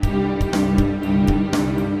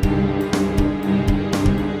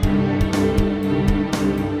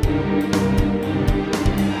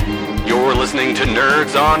listening to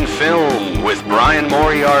Nerds on Film with Brian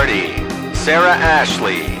Moriarty, Sarah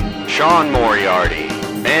Ashley, Sean Moriarty,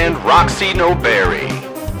 and Roxy Noberry.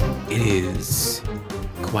 It is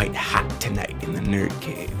quite hot tonight in the Nerd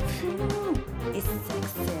Cave. It's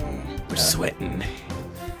sexy. We're sweating.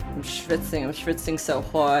 I'm schwitzing so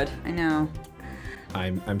hard. I know.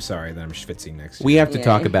 I'm sorry that I'm schwitzing next to We you. have to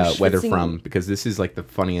talk you're about whether schwitzing. from, because this is like the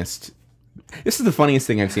funniest. This is the funniest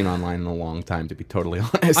thing I've seen online in a long time, to be totally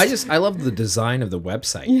honest. I love the design of the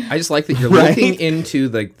website. I just like that you're Right? looking into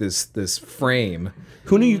like this frame.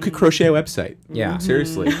 Who knew you could crochet a website? Yeah.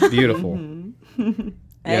 Seriously. Beautiful.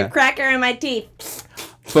 I have cracker in my teeth.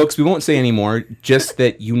 Folks, we won't say anymore, just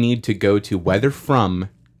that you need to go to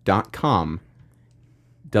weatherfrom.com.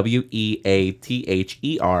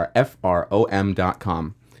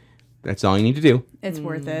 weatherfrom.com. That's all you need to do. It's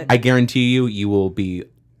worth it. I guarantee you will be.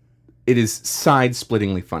 It is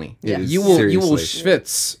side-splittingly funny. It is You will seriously.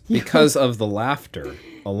 schwitz because of the laughter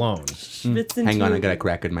alone. Schwitzing Hang on, too. I got a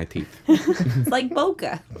crack in my teeth. It's like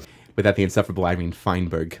Boca, Without the insufferable Irene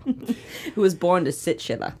Feinberg. who was born to sit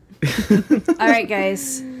shiver. All right,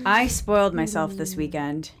 guys. I spoiled myself this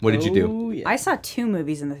weekend. What did you do? Oh, yeah. I saw 2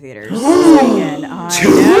 movies in the theaters this weekend.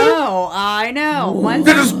 I know. One,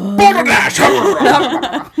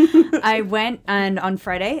 I went, and on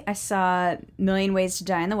Friday, I saw Million Ways to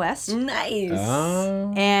Die in the West. Nice.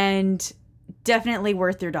 And definitely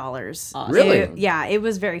worth your dollars. Awesome. Really? It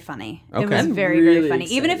was very funny. It Okay. was I'm very, really very funny.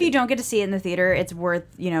 Even if excited. you don't get to see it in the theater, it's worth,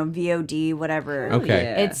 VOD, whatever. Okay.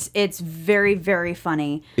 Yeah. It's very, very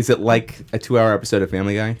funny. Is it like a 2-hour episode of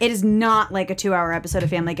Family Guy? It is not like a 2-hour episode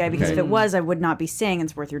of Family Guy, because Okay. if it was, I would not be saying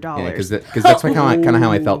it's worth your Yeah, dollars. because that's kind of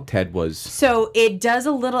how I felt Ted was. So it does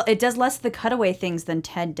less of the cutaway things than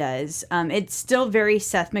Ted does. It's still very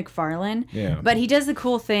Seth MacFarlane. Yeah. But he does the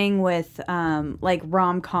cool thing with like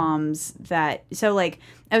rom-coms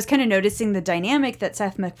I was kind of noticing the dynamic that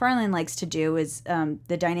Seth MacFarlane likes to do is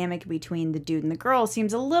the dynamic between the dude and the girl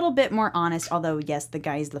seems a little bit more honest, although yes, the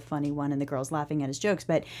guy's the funny one and the girl's laughing at his jokes,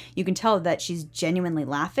 but you can tell that she's genuinely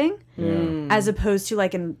laughing as opposed to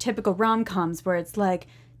like in typical rom-coms where it's like,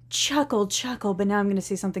 chuckle, but now I'm going to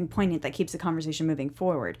say something poignant that keeps the conversation moving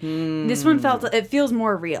forward. This one feels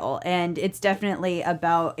more real, and it's definitely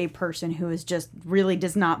about a person who is just really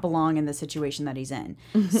does not belong in the situation that he's in.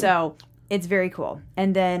 So it's very cool.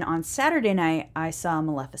 And then on Saturday night, I saw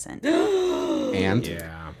Maleficent. And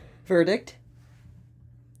Yeah. Verdict?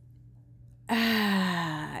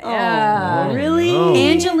 Yeah. Really? no.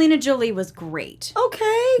 Angelina Jolie was great.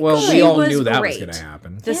 Okay. Well, good. we She all was knew that great. was going to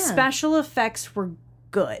happen. The Yeah. special effects were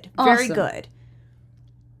good. Very Awesome. good.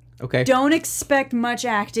 okay, Don't expect much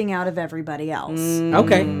acting out of everybody else.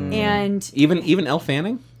 okay. And Even Elle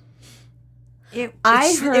Fanning. It I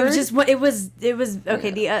was heard- just what it was okay.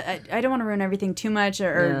 The I don't want to ruin everything too much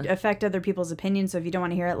or affect other people's opinions. So if you don't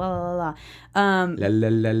want to hear it, la la la la. La la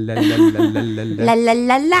la la la la la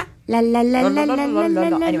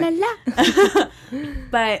la. Anyway.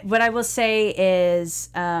 But what I will say is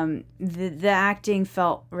the acting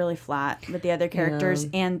felt really flat with the other characters,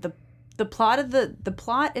 and the plot of the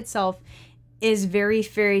plot itself is very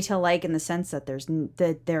fairy tale like in the sense that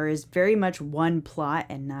there is very much one plot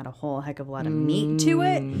and not a whole heck of a lot of meat to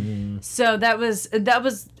it. So that was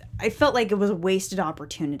I felt like it was a wasted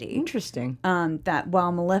opportunity. Interesting. That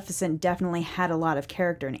while Maleficent definitely had a lot of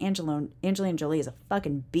character, and Angelina Jolie is a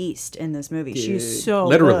fucking beast in this movie. She's so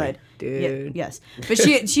Literally. good. Dude. Yes. But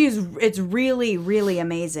it's really, really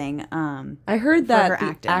amazing. I heard her that the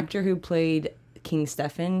acting. actor who played King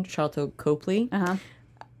Stefan, Charlton Copley,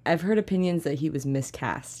 I've heard opinions that he was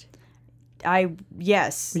miscast.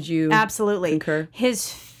 Yes. Would you absolutely concur?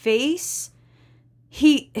 His face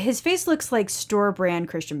looks like store brand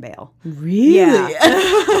Christian Bale. Really? Yeah.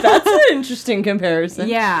 That's an interesting comparison.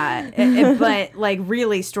 Yeah, but like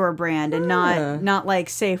really store brand and not like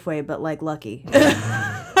Safeway, but like Lucky.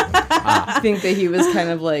 I think that he was kind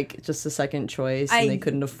of like just a second choice and they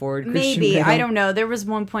couldn't afford Christian Maybe Bale. I don't know. There was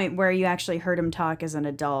one point where you actually heard him talk as an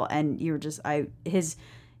adult, and you were just his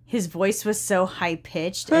voice was so high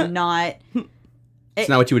pitched and not. It's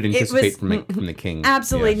not what you would it anticipate was- from the king.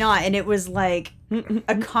 Absolutely not, and it was like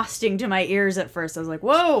accosting to my ears at first. I was like,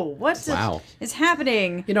 "Whoa, what Wow. is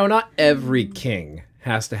happening?" You know, not every king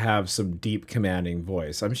has to have some deep, commanding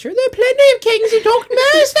voice. I'm sure there are plenty of kings who talk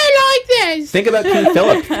mostly like this. Think about King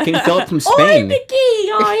Philip. King Philip from Spain. king,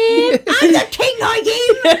 I am. I'm the king, I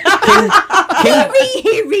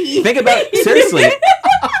am. Think about seriously.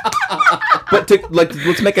 But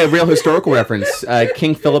let's make a real historical reference.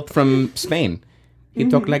 King Philip from Spain. He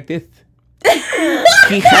talked like this.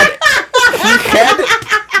 He had,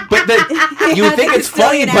 but you would think it's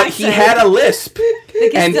funny, Castilian but he accent. had a lisp.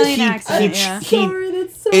 The And Castilian he, accent, he, yeah. he Sorry,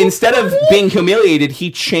 that's so instead funny. of being humiliated, he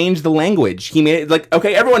changed the language. He made it like,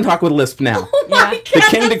 okay, everyone talk with a lisp now. Oh my Yeah. The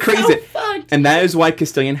king decrees so it. fucked. And that is why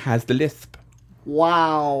Castilian has the lisp.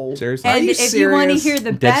 Wow. Seriously. And you if you want to serious?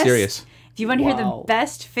 hear the Dead best, serious. if you want to hear the Wow.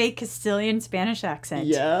 best fake Castilian Spanish accent,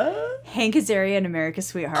 Yeah. Hank Azaria and America's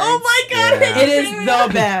Sweetheart. Oh my god. Yeah. It is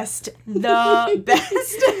the best. The best.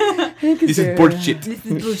 This is bullshit. This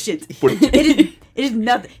is bullshit. Bullshit. It is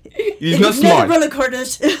nothing. He's not smart. roller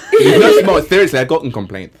coasters. He's not smart. Seriously, I got a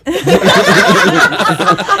complaint.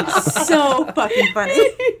 So fucking funny.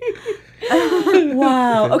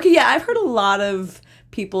 Wow. Okay, yeah, I've heard a lot of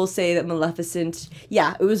people say that Maleficent,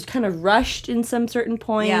 yeah, it was kind of rushed in some certain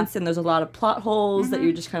points, Yeah. and there's a lot of plot holes that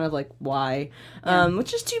you're just kind of like, why?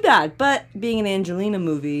 Which is too bad. But being an Angelina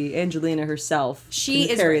movie, Angelina herself She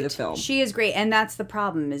can is carry great. the film. She is great, and that's the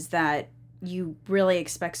problem is that you really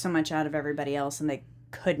expect so much out of everybody else, and they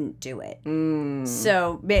couldn't do it.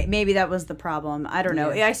 So maybe that was the problem. I don't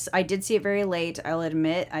know. I did see it very late. I'll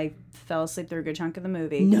admit I fell asleep through a good chunk of the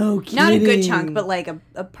movie. No Not a good kidding. chunk, but like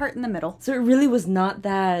a part in the middle. So it really was not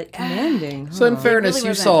that commanding. So in huh? fairness, really you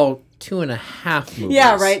wasn't. saw 2.5 movies.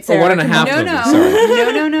 Yeah, right, Or Sarah, 1.5 come No,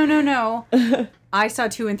 movies. Sorry. no. I saw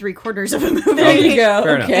 2 3/4 of a movie. There you go.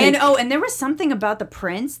 Fair enough. Okay. And there was something about the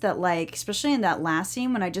prince that, like, especially in that last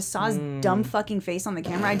scene when I just saw his dumb fucking face on the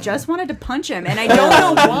camera, I just wanted to punch him, and I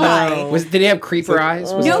don't know why. Did he have creeper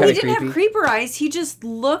eyes? Was it No, he kinda didn't creepy? have creeper eyes. He just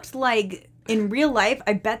looked like, in real life,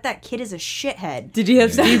 I bet that kid is a shithead. Did you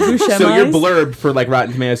have Steve Buscemi? So your blurb for like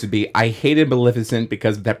Rotten Tomatoes would be, I hated Maleficent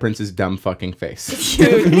because of that prince's dumb fucking face.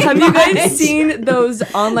 Dude, have you guys seen those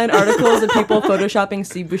online articles of people photoshopping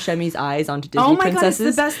Steve Buscemi's eyes onto Disney Oh my princesses? god,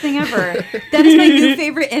 it's the best thing ever. That is my new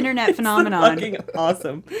favorite internet phenomenon. Fucking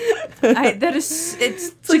awesome. It's Like just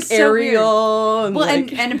so weird. Ariel and Well,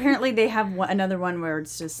 like, and apparently they have another one where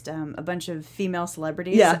it's just a bunch of female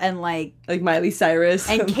celebrities, Yeah. and like Miley Cyrus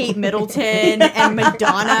and Kate Middleton and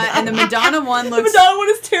Madonna, and the Madonna one The looks Madonna one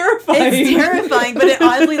is terrifying. it's terrifying, but it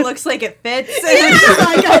oddly looks like it fits. And it's just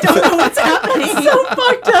like I don't know what's happening. So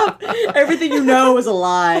fucked up. Everything you know is a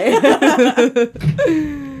lie.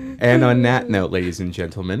 And on that note, ladies and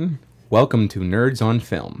gentlemen, welcome to Nerds on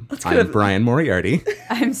Film. I'm Brian Moriarty.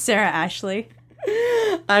 I'm Sarah Ashley.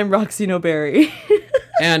 I'm Roxy Noberry.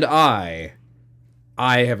 And I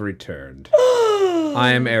have returned.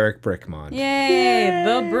 I am Eric Brickmont. Yay,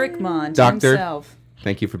 the Brickmont Doctor. himself.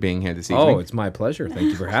 Thank you for being here this evening. Oh, it's my pleasure. Thank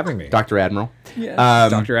you for having me. Dr. Admiral.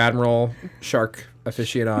 Dr. Admiral, shark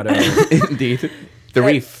aficionado. Indeed. The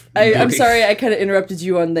Reef. I'm sorry I kind of interrupted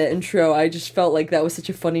you on the intro. I just felt like that was such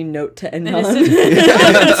a funny note to end on. Welcome to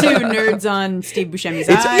Nerds on Steve Buscemi's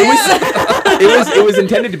Eyes. It was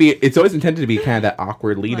intended to be, it's always intended to be kind of that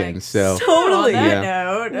awkward leading, so. Totally.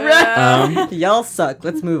 On that note, Y'all suck.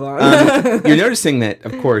 Let's move on. You're noticing that,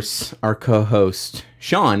 of course, our co-host,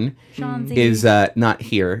 Sean, Seanzy. is not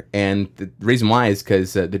here, and the reason why is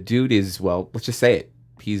because the dude is, well, let's just say it.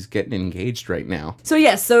 He's getting engaged right now. So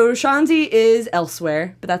Shanzi is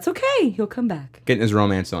elsewhere, but that's okay. He'll come back. Getting his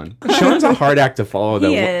romance on. Sean's a hard act to follow, though.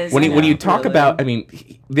 He is, When I when you know, talk really. about, I mean,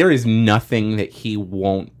 there is nothing that he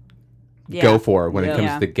won't go for when it comes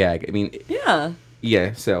Yeah. to the gag. I mean,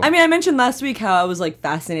 Yeah. so. I mean, I mentioned last week how I was like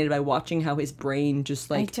fascinated by watching how his brain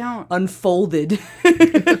just like don't. unfolded. Well,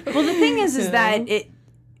 the thing is that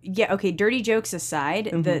dirty jokes aside,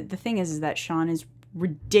 the thing is that Sean is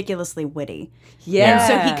ridiculously witty. Yeah. And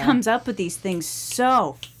so he comes up with these things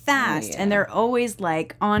so fast, and they're always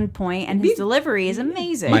like on point, and his delivery is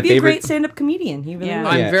amazing. My He'd be a favorite- great stand-up comedian. He really Yeah.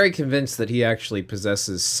 would. I'm Yeah. very convinced that he actually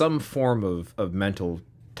possesses some form of mental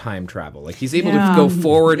time travel. Like he's able to go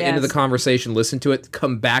forward into the Yes. conversation, listen to it,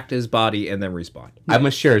 come back to his body, and then respond. I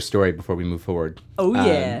must share a story before we move forward. Oh,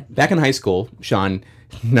 yeah. Back in high school, Sean,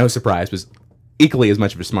 no surprise, was equally as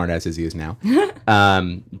much of a smartass as he is now.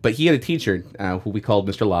 But he had a teacher who we called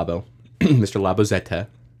Mr. Labo, Mr. Labozetta.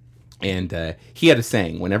 And he had a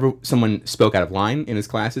saying. Whenever someone spoke out of line in his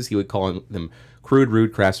classes, he would call them crude,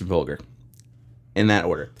 rude, crass, and vulgar. In that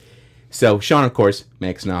order. So Sean, of course,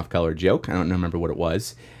 makes an off-color joke. I don't remember what it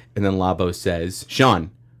was. And then Labo says, Sean,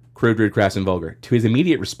 crude, rude, crass, and vulgar. To his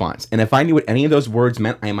immediate response. And if I knew what any of those words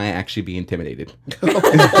meant, I might actually be intimidated.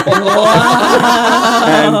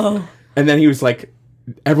 And then he was like,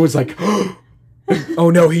 everyone's like, Oh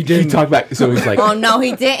no, he he didn't. talked back. So he's like, Oh, no,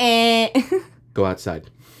 he didn't. go outside.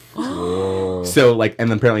 So like, and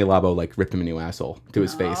then apparently Labo like ripped him a new asshole to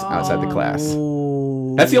his face outside the class.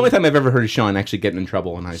 That's the only time I've ever heard of Sean actually getting in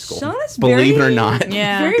trouble in high school. Sean is Believe it or very- not.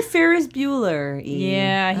 Yeah. Very Ferris Bueller.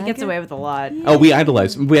 Yeah, he gets away with a lot. Oh, we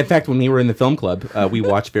idolized. In fact, when we were in the film club, we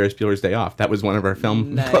watched Ferris Bueller's Day Off. That was one of our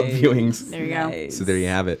film club viewings. There you go. Nice. So there you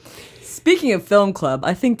have it. Speaking of film club,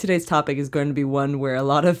 I think today's topic is going to be one where a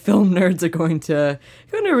lot of film nerds are going to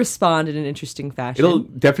respond in an interesting fashion. It'll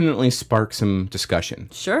definitely spark some discussion,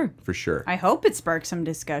 Sure. for sure. I hope it sparks some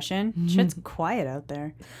discussion. Shit's quiet out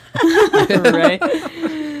there.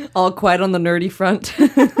 Right? All quiet on the nerdy front.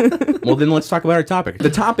 Well, then let's talk about our topic. The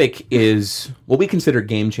topic is what we consider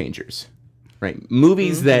game changers, right?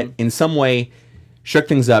 Movies that in some way shook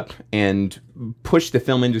things up and pushed the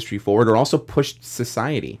film industry forward, or also pushed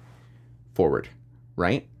society forward,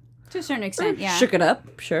 right? To a certain extent, yeah. Shook it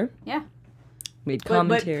up, sure. Yeah. Made But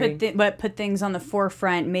commentary. put things on the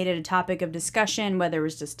forefront, made it a topic of discussion, whether it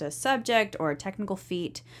was just a subject or a technical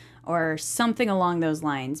feat or something along those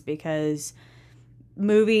lines, because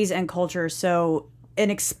movies and culture are so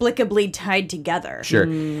inexplicably tied together. Sure.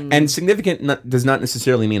 And significant does not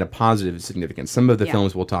necessarily mean a positive significance. Some of the Yeah.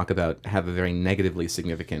 films we'll talk about have a very negatively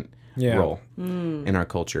significant role in our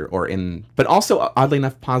culture, but also oddly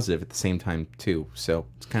enough positive at the same time too. So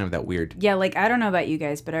it's kind of that weird. Yeah, like I don't know about you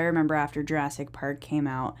guys, but I remember after Jurassic Park came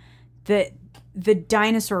out, the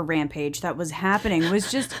dinosaur rampage that was happening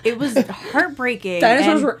was it was heartbreaking.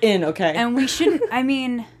 Dinosaurs were in, okay. And we shouldn't, I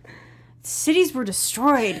mean, cities were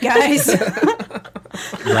destroyed, guys.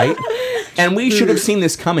 Right? And we should have seen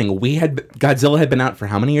this coming. Godzilla had been out for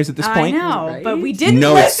how many years at this I point? know, Right? but we didn't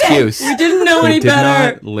No listen. excuse. We didn't know We any did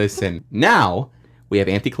better. not listen. Now we have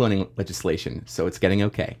anti-cloning legislation, so it's getting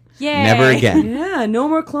okay. Yay. Never again. Yeah, no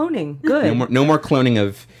more cloning. Good. No more cloning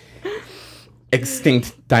of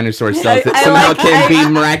extinct dinosaur cells that I somehow like- can be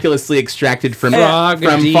miraculously extracted from Frog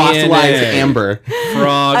DNA. fossilized amber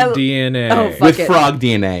Frog DNA. Oh, fuck with it. frog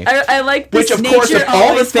DNA. I like this. Which, of course, nature of all the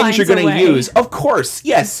always things you're finds going a to way. use, of course,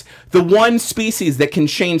 yes, the one species that can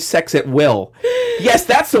change sex at will. Yes,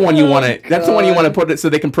 that's the one you want to. That's the one you want to put it so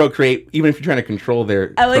they can procreate, even if you're trying to control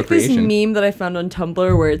their I like this procreation. meme that I found on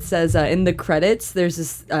Tumblr where it says in the credits there's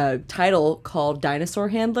this title called Dinosaur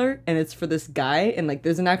Handler, and it's for this guy, and like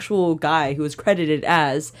there's an actual guy who is credited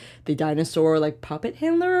as the dinosaur like puppet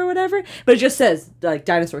handler or whatever, but it just says like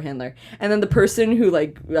Dinosaur Handler, and then the person who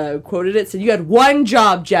like quoted it said, "You had one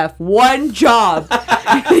job, Jeff, one job."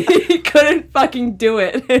 He couldn't fucking do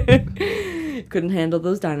it. Couldn't handle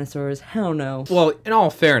those dinosaurs. Hell no. Well, in all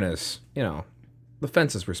fairness, the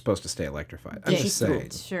fences were supposed to stay electrified. I'm just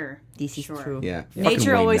saying. Sure. This is Sure. true. Yeah, Nature fucking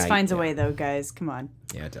always Wayne Knight. finds a way, though, guys. Come on.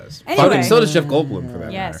 Yeah, it does. Anyway. Fucking, so does Jeff Goldblum, for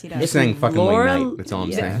that Yes, matter. he You're does. saying fucking Laura- Wayne Knight. That's all I'm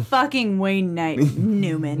yeah. saying. Fucking Wayne Knight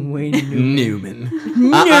Newman. Newman.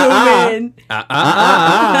 Newman.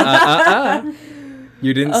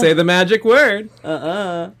 You didn't say the magic word.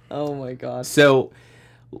 Oh my god. So,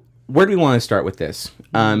 where do we want to start with this?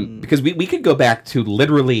 Because we could go back to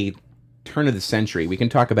literally turn of the century. We can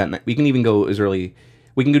talk about. We can even go as early.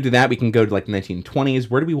 We can go to that. We can go to like the 1920s.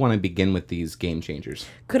 Where do we want to begin with these game changers?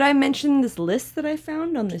 Could I mention this list that I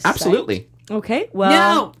found on this Absolutely. site? Okay, well...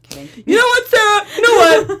 No! Kidding. You know what, Sarah? You know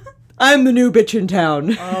what? I'm the new bitch in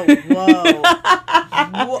town. Oh,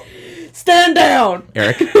 whoa. Stand down!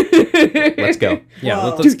 Eric, let's go. Yeah,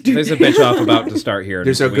 let's, there's a bitch off about to start here.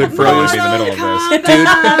 There's a We- good we're going phrase. to be in the middle of this.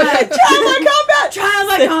 Dude, Childlike combat!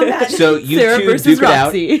 Childlike combat. so you Sarah two versus duke it out.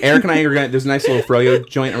 Roxy. Eric and I are going to... There's a nice little froyo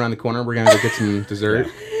joint around the corner. We're going to go get some dessert.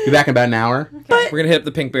 Be back in about an hour. We're going to hit up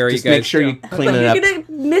the Pinkberry, Just you guys. make sure you clean But it you're up.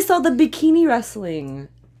 gonna miss all the bikini wrestling.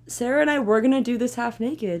 Sarah and I were gonna do this half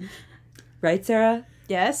naked. Right, Sarah?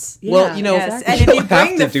 Yes. Well, you know, Yes. exactly. And if You you don't have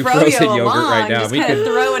bring to the do frozen froyo yogurt along, right now. just We kind of could-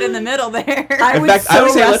 throw it in the middle there. I In would fact, I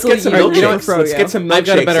would say let's get some wrestle you milkshakes. Let's get some milkshakes. I've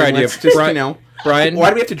got a better and idea. let's just, Brian- Brian, Why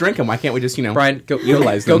do we have to drink them? Why can't we just, Brian, go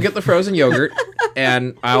utilize go them? get the frozen yogurt,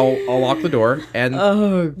 and I'll lock the door. And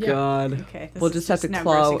Oh god. Okay. This We'll is just have to now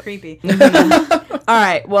claw- gross and creepy. All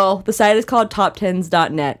right. Well, the site is called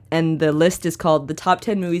top10s.net, and the list is called the top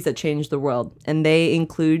 10 movies that changed the world. And they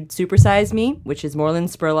include Super Size Me, which is Moreland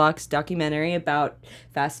Spurlock's documentary about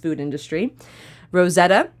fast food industry.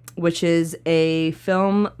 Rosetta, which is a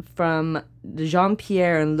film from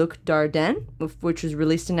Jean-Pierre and Luc Dardenne, which was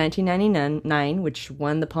released in 1999, which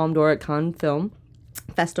won the Palme d'Or at Cannes Film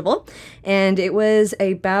Festival. And it was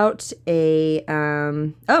about it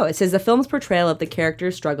says the film's portrayal of the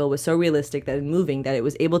character's struggle was so realistic and moving that it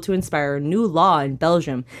was able to inspire a new law in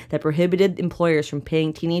Belgium that prohibited employers from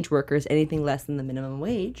paying teenage workers anything less than the minimum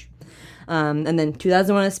wage. And then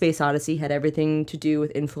 2001: A Space Odyssey had everything to do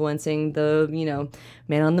with influencing the,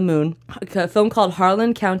 man on the moon. A film called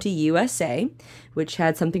Harlan County, USA, which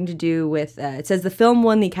had something to do with, it says the film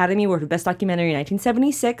won the Academy Award for Best Documentary in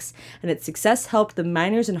 1976, and its success helped the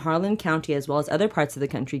miners in Harlan County, as well as other parts of the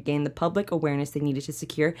country, gain the public awareness they needed to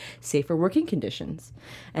secure safer working conditions.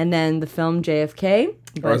 And then the film JFK.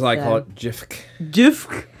 Or as I call it,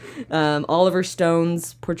 JFK. Oliver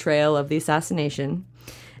Stone's portrayal of the assassination.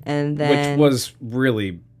 And then, which was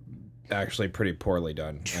really actually pretty poorly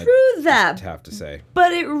done. True that. I have to say.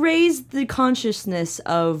 But it raised the consciousness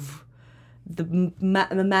of the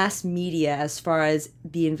mass media as far as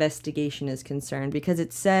the investigation is concerned, because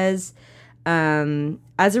it says,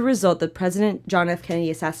 as a result, the President John F. Kennedy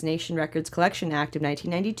Assassination Records Collection Act of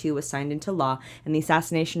 1992 was signed into law, and the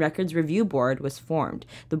Assassination Records Review Board was formed.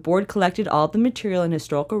 The board collected all the material and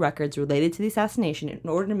historical records related to the assassination in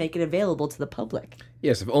order to make it available to the public.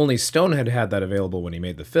 Yes, if only Stone had had that available when he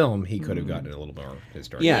made the film, he could have gotten a little more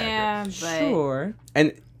historical. Yeah. But Sure.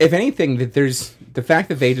 And if anything, that there's the fact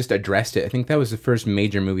that they just addressed it. I think that was the first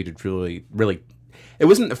major movie to really. It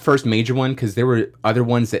wasn't the first major one, because there were other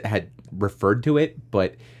ones that had referred to it,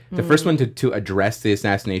 but the first one to address the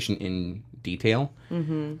assassination in detail,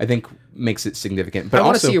 I think makes it significant. But I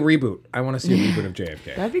want to also see a reboot. I want to see a reboot of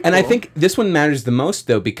JFK. That'd be cool. And I think this one matters the most,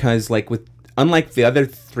 though, because unlike the other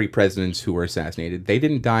three presidents who were assassinated, they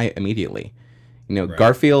didn't die immediately.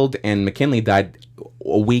 Garfield and McKinley died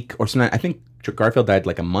a week or something. I think Garfield died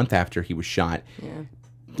like a month after he was shot. Yeah.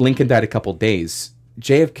 Lincoln died a couple days.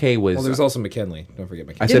 JFK was... Well, there's also McKinley. Don't forget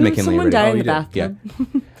McKinley. I said McKinley someone already. died in you the did.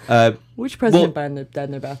 bathtub? Yeah. Which president died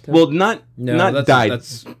in their bathtub? Well, not died.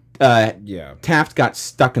 That's yeah. Taft got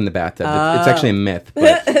stuck in the bathtub. It's actually a myth.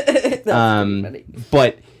 But,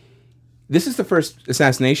 but this is the first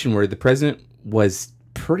assassination where the president was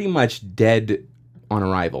pretty much dead on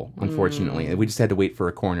arrival, unfortunately. We just had to wait for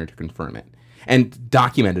a coroner to confirm it. And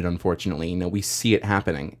documented, unfortunately. We see it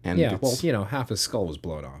happening. And Yeah, well, half his skull was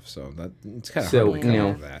blown off, so it's kind of so, hard to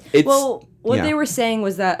cover that. it's... Well, what yeah. they were saying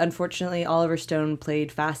was that, unfortunately, Oliver Stone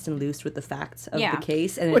played fast and loose with the facts of the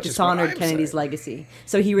case, and Which it is what dishonored I'm Kennedy's saying. legacy.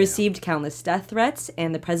 So he received countless death threats,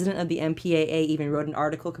 and the president of the MPAA even wrote an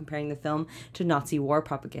article comparing the film to Nazi war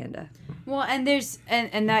propaganda. Well, and there's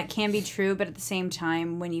and that can be true, but at the same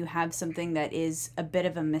time, when you have something that is a bit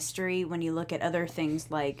of a mystery, when you look at other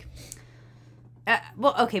things like...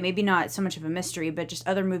 maybe not so much of a mystery, but just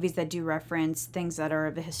other movies that do reference things that are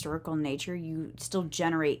of a historical nature, you still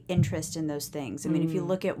generate interest in those things. I mean, if you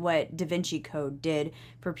look at what Da Vinci Code did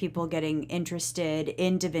for people getting interested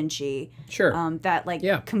in Da Vinci, Sure.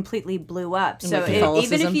 that completely blew up. So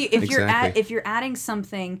Catholicism. even Exactly. if you're adding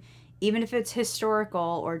something, even if it's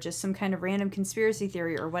historical or just some kind of random conspiracy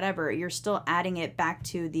theory or whatever, you're still adding it back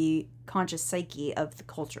to the conscious psyche of the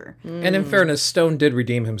culture. And in fairness, Stone did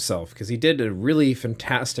redeem himself, because he did a really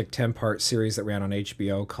fantastic 10-part series that ran on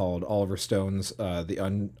HBO called Oliver Stone's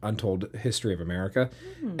The Untold History of America.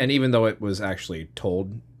 And even though it was actually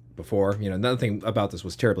told before, nothing about this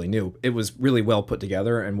was terribly new, it was really well put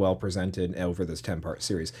together and well presented over this 10-part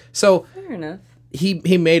series. So Fair enough.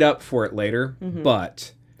 he made up for it later,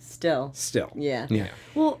 but Still. Yeah.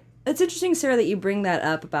 Well, it's interesting, Sarah, that you bring that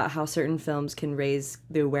up about how certain films can raise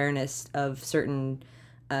the awareness of certain,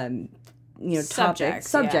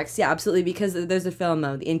 subjects. Yeah, absolutely. Because there's a film,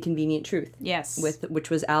 The Inconvenient Truth. Yes.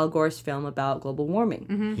 Which was Al Gore's film about global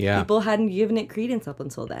warming. Yeah. People hadn't given it credence up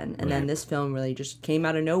until then, and then this film really just came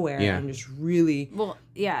out of nowhere and just really brought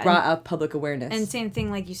up public awareness. And same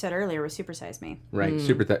thing, like you said earlier, with Super Size Me. Right.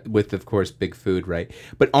 With, of course, Big Food, right?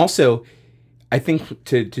 But also, I think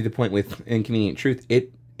to the point with Inconvenient Truth,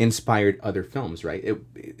 it inspired other films, right?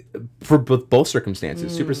 For both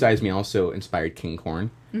circumstances. Super Size Me also inspired King Corn,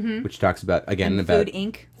 which talks about, again, about... Food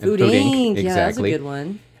Inc. Food Inc. Exactly. Yeah, that's a good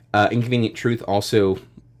one. Inconvenient Truth also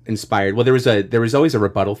inspired... Well, there was always a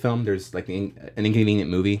rebuttal film. There's like an Inconvenient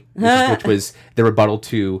Movie, which was the rebuttal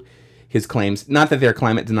to his claims. Not that they're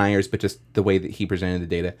climate deniers, but just the way that he presented the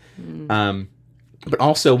data. But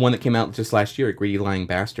also one that came out just last year, Greedy Lying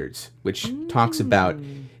Bastards, which talks about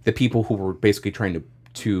the people who were basically trying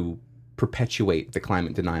to perpetuate the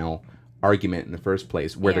climate denial argument in the first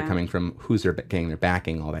place, where they're coming from, who's they're getting their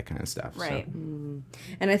backing, all that kind of stuff. Right. So.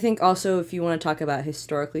 And I think also, if you want to talk about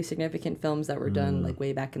historically significant films that were done like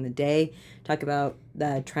way back in the day, talk about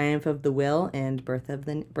The Triumph of the Will and Birth of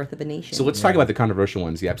a Nation. So let's talk about the controversial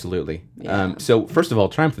ones. Yeah, absolutely. Yeah. So first of all,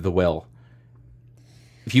 Triumph of the Will.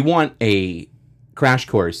 If you want a crash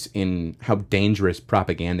course in how dangerous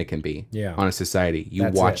propaganda can be on a society, you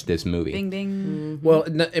watch this movie. Bing, bing. Well,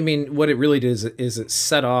 I mean, what it really did is it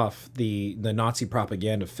set off the Nazi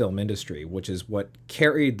propaganda film industry, which is what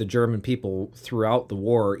carried the German people throughout the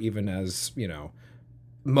war, even as,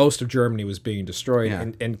 most of Germany was being destroyed,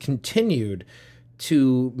 and continued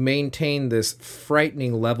to maintain this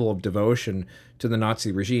frightening level of devotion to the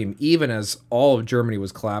Nazi regime, even as all of Germany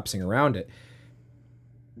was collapsing around it.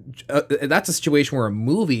 That's a situation where a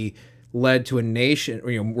movie led to a nation,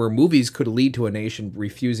 where movies could lead to a nation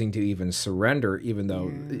refusing to even surrender, even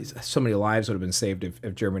though so many lives would have been saved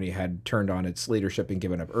if Germany had turned on its leadership and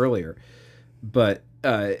given up earlier. But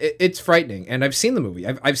it's frightening, and I've seen the movie.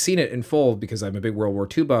 I've seen it in full because I'm a big World War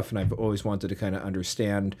II buff, and I've always wanted to kind of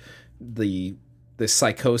understand the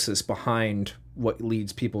psychosis behind what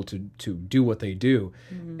leads people to do what they do.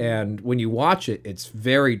 And when you watch it, it's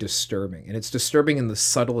very disturbing, and it's disturbing in the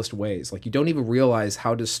subtlest ways. Like, you don't even realize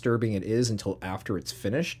how disturbing it is until after it's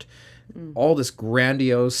finished. All this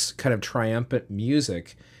grandiose kind of triumphant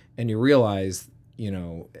music, and you realize,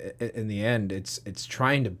 in the end, it's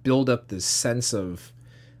trying to build up this sense of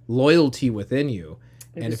loyalty within you.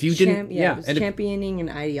 And if you didn't, it was championing an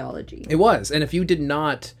ideology. It was. And if you did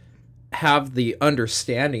not have the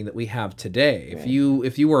understanding that we have today, if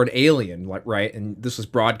you were an alien, right, and this was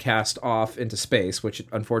broadcast off into space, which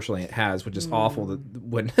unfortunately it has, which is awful,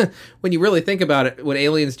 that when you really think about it, when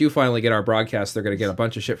aliens do finally get our broadcast, they're going to get a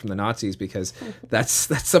bunch of shit from the Nazis, because that's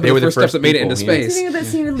some of the first stuff that made it into space. Think of that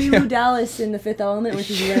scene with Lulu Dallas in The Fifth Element when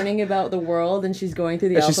she's learning about the world and she's going through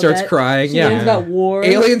the alphabet. She starts crying. She learns about war.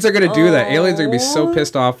 Aliens are going to do that. Aliens are going to be so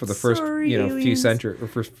pissed off for the first few centuries or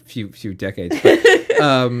first few decades.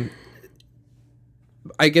 But,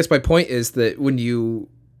 I guess my point is that when you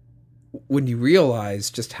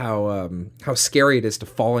realize just how scary it is to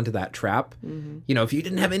fall into that trap, if you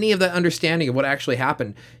didn't have any of that understanding of what actually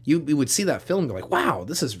happened, you would see that film and be like, wow,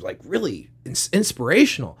 this is like really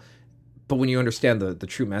inspirational. But when you understand the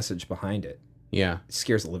true message behind it, it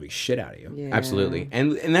scares the living shit out of you. Yeah. Absolutely.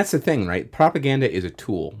 And that's the thing, right? Propaganda is a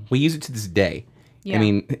tool. We use it to this day. Yeah. I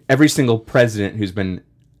mean, every single president who's been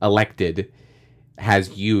elected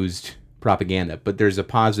has used propaganda, but there's a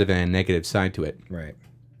positive and a negative side to it. Right.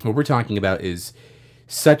 What we're talking about is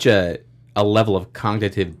such a level of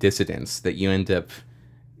cognitive dissonance that you end up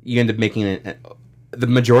making the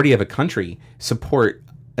majority of a country support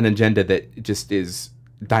an agenda that just is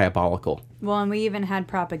diabolical. Well, and we even had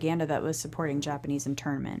propaganda that was supporting Japanese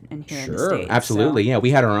internment in here in the Sure. States. Absolutely. So, Yeah,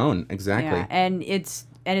 we had our own. Exactly. yeah,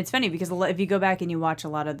 and it's funny because if you go back and you watch a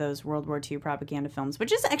lot of those World War II propaganda films,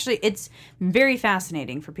 which is actually, it's very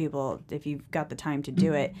fascinating for people if you've got the time to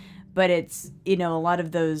do it. But it's, a lot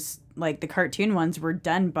of those, like the cartoon ones were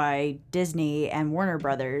done by Disney and Warner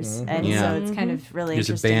Brothers. And so it's kind of really There's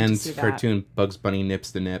a interesting to banned see that. cartoon, Bugs Bunny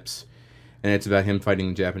Nips the Nips, and it's about him fighting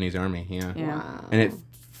the Japanese army. Yeah. Yeah. And it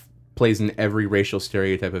plays in every racial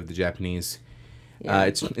stereotype of the Japanese.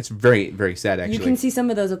 It's very, very sad, actually. You can see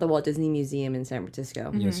some of those at the Walt Disney Museum in San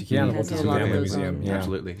Francisco. Yes, you can. The Walt Has a Disney lot of Family those Museum. Yeah.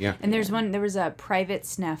 Absolutely, yeah. And there was a Private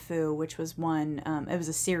Snafu, which was one, it was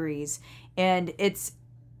a series, and it's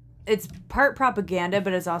part propaganda,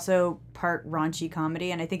 but it's also part raunchy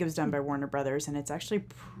comedy, and I think it was done by Warner Brothers, and it's actually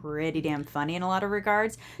pretty damn funny in a lot of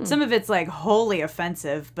regards. Some of it's like wholly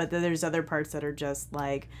offensive, but then there's other parts that are just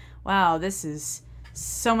like, wow, this is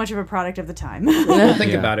so much of a product of the time. Well,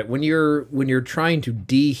 think about it. When you're trying to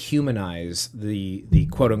dehumanize the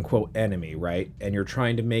quote unquote enemy, right? And you're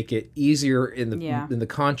trying to make it easier in the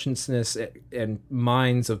consciousness and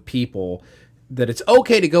minds of people that it's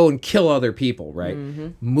okay to go and kill other people, right?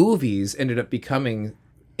 Movies ended up becoming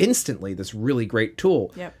instantly this really great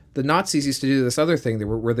tool. Yep. The Nazis used to do this other thing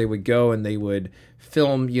where they would go and they would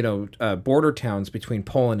film, border towns between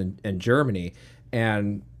Poland and Germany,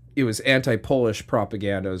 and it was anti-Polish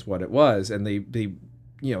propaganda is what it was, and they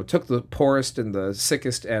took the poorest and the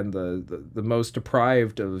sickest and the most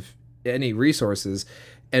deprived of any resources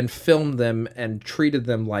and filmed them and treated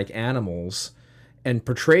them like animals and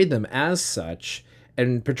portrayed them as such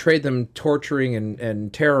and portrayed them torturing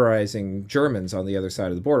and terrorizing Germans on the other side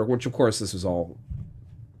of the border, which of course this was all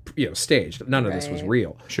staged. None of this was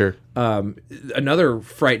real. Sure. Another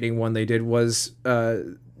frightening one they did was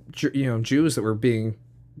Jews that were being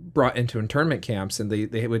brought into internment camps, and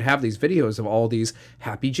they would have these videos of all these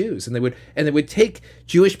happy Jews, and they would take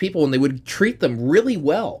Jewish people and they would treat them really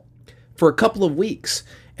well for a couple of weeks,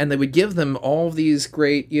 and they would give them all these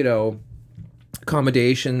great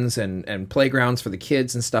accommodations and playgrounds for the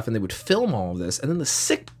kids and stuff, and they would film all of this, and then the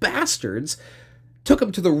sick bastards took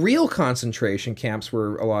them to the real concentration camps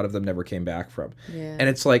where a lot of them never came back from. Yeah. And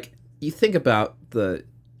it's like, you think about the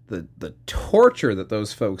the torture that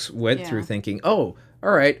those folks went Yeah. through, thinking, oh,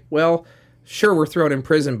 all right, well, sure, we're thrown in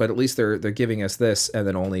prison, but at least they're giving us this, and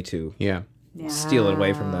then only to Yeah. steal it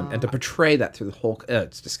away from them and to portray that through the whole.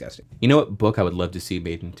 It's disgusting. You know what book I would love to see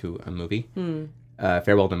made into a movie?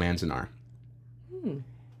 Farewell to Manzanar. Do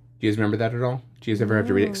you guys remember that at all? Do you guys ever have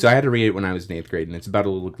to read it? So I had to read it when I was in 8th grade, and it's about a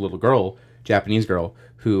little girl, Japanese girl,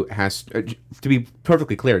 who has, to be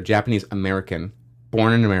perfectly clear, Japanese American,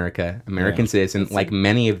 born in America, American citizen, like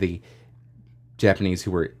many of the Japanese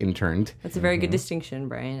who were interned. That's a very good distinction,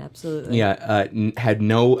 Brian. Absolutely. Yeah, had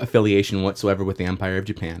no affiliation whatsoever with the Empire of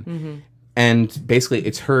Japan. And basically,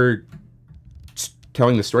 it's her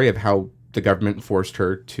telling the story of how the government forced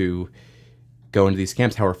her to go into these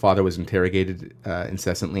camps, how her father was interrogated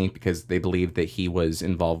incessantly because they believed that he was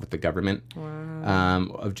involved with the government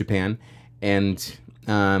of Japan. And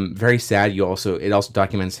very sad. It also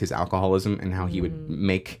documents his alcoholism and how he would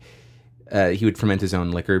he would ferment his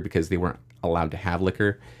own liquor because they weren't allowed to have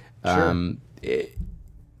liquor. You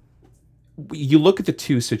look at the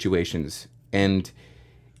two situations, and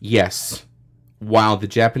yes, while the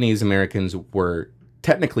Japanese Americans were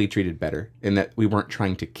technically treated better in that we weren't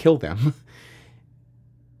trying to kill them,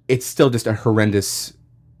 it's still just both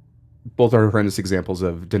are horrendous examples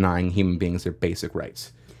of denying human beings their basic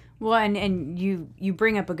rights. Well, and you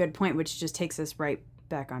bring up a good point, which just takes us right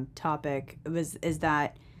back on topic. Is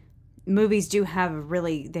that movies do have a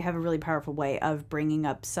really powerful way of bringing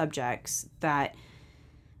up subjects that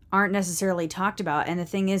aren't necessarily talked about. And the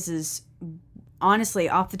thing is honestly,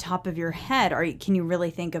 off the top of your head, can you really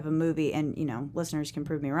think of a movie? And listeners can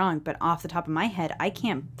prove me wrong, but off the top of my head, I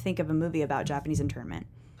can't think of a movie about Japanese internment.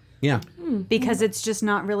 Yeah. Because it's just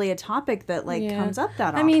not really a topic that comes up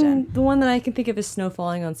that often. I mean, the one that I can think of is Snow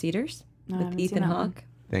Falling on Cedars with Ethan Hawke.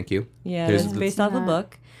 Thank you. Yeah, it's based off a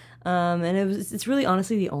book. And it's really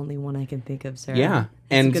honestly the only one I can think of, Sarah. Yeah. That's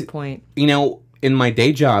And a good point. In my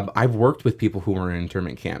day job, I've worked with people who were in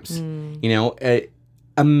internment camps.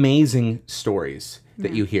 Amazing stories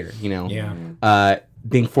that you hear,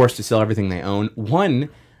 being forced to sell everything they own. One,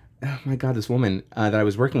 oh my God, this woman that I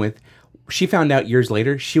was working with, she found out years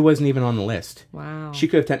later she wasn't even on the list. Wow. She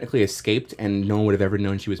could have technically escaped and no one would have ever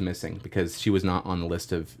known she was missing because she was not on the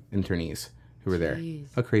list of internees who were there.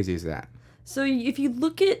 How crazy is that? So if you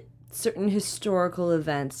look at certain historical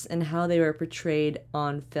events and how they were portrayed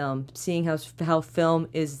on film, seeing how film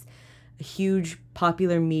is a huge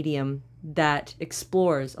popular medium that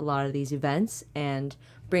explores a lot of these events and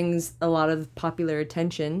brings a lot of popular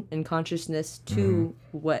attention and consciousness to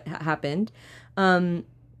what happened.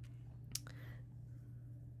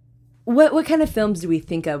 What kind of films do we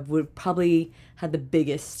think of would probably have the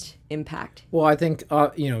biggest impact? Well, I think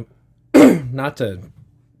not to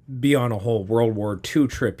be on a whole World War II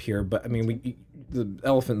trip here, but I mean, the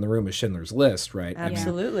elephant in the room is Schindler's List, right?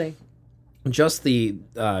 Absolutely. Just the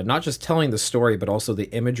not just telling the story, but also the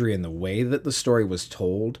imagery and the way that the story was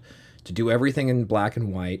told, to do everything in black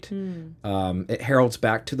and white. It heralds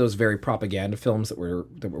back to those very propaganda films that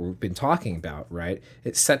we've been talking about, right?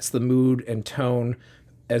 It sets the mood and tone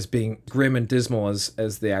as being grim and dismal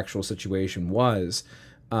as the actual situation was,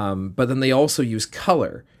 but then they also use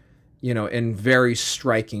color, in very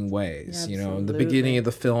striking ways. In the beginning of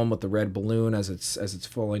the film with the red balloon as it's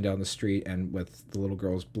falling down the street, and with the little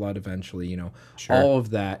girl's blood eventually. All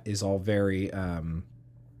of that is all very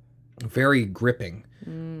very gripping.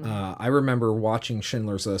 I remember watching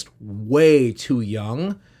Schindler's List way too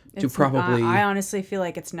young to probably. I honestly feel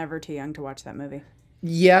like it's never too young to watch that movie.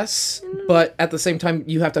 Yes, but at the same time,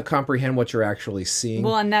 you have to comprehend what you're actually seeing.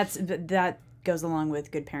 Well, and that goes along with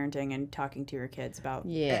good parenting and talking to your kids about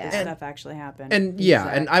this stuff actually happened. And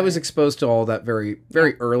and I was exposed to all that very,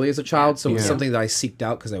 very early as a child, so it was something that I seeked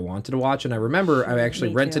out because I wanted to watch. And I remember I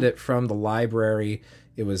actually rented it from the library.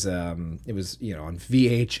 It was on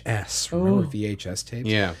VHS. Remember VHS tapes?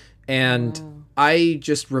 Yeah. And I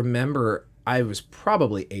just remember I was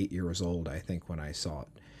probably 8 years old, I think, when I saw it.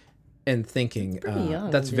 And thinking,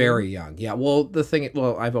 that's very young. Yeah, well,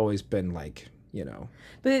 I've always been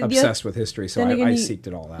obsessed with history, so I seeked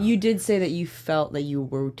it all out. You did say that you felt that you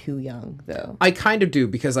were too young, though. I kind of do,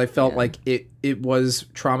 because I felt like it was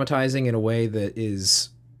traumatizing in a way that is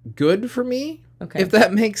good for me, if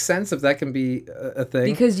that makes sense, if that can be a thing.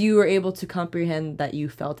 Because you were able to comprehend that you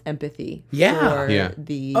felt empathy for the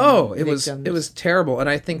victims. It was terrible, and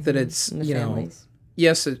I think that it's, families.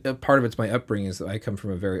 Yes, a part of it's my upbringing is that I come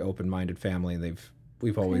from a very open-minded family.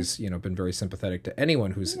 We've always, been very sympathetic to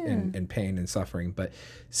anyone who's in pain and suffering. But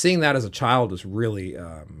seeing that as a child was really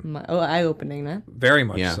eye-opening, that very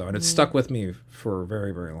much so, and it stuck with me for a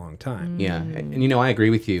very, very long time. Yeah, and I agree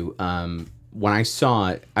with you. When I saw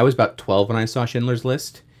it, I was about 12 when I saw Schindler's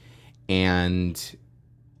List, and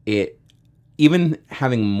it, even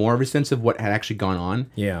having more of a sense of what had actually gone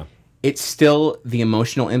on, Yeah. it's still, the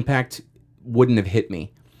emotional impact wouldn't have hit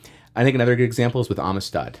me. I think another good example is with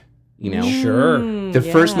Amistad. You know, Sure. the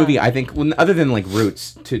first movie, I think, other than like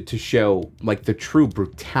Roots, to show like the true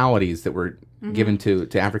brutalities that were given to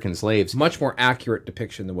African slaves. Much more accurate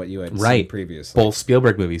depiction than what you had seen Right. previously. Both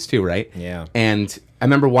Spielberg movies too, right? Yeah. And I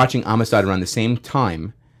remember watching Amistad around the same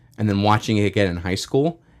time, and then watching it again in high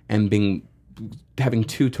school, and having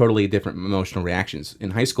two totally different emotional reactions.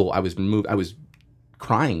 In high school, I was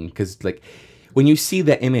crying because, like, when you see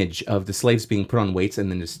the image of the slaves being put on weights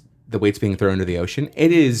and then just the weights being thrown into the ocean,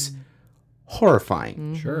 it is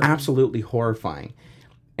horrifying. Sure. Absolutely horrifying.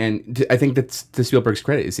 And I think that's to Spielberg's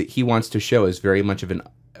credit, is that he wants to show as very much of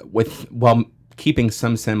while keeping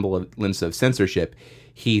some semblance of censorship,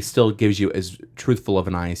 he still gives you as truthful of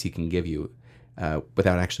an eye as he can give you,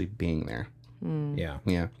 without actually being there. Yeah.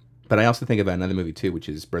 Yeah. But I also think about another movie too, which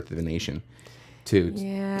is Birth of a Nation.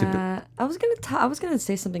 Yeah, I was gonna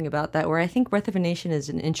say something about that, where I think Birth of a Nation is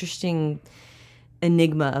an interesting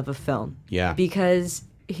enigma of a film. Yeah. Because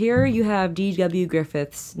here you have D.W.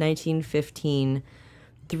 Griffith's 1915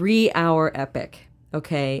 3-hour epic.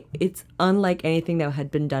 Okay, it's unlike anything that had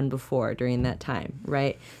been done before during that time,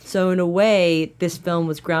 right? So in a way, this film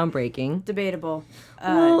was groundbreaking. Debatable.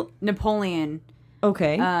 Well- Napoleon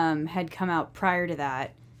Okay. had come out prior to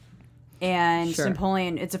that. And Sure.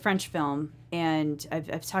 Napoleon, it's a French film, and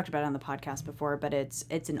I've talked about it on the podcast before, but it's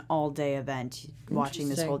an all-day event watching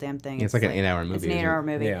this Interesting. whole damn thing. Yeah, it's like an 8-hour movie. It's an isn't it? 8-hour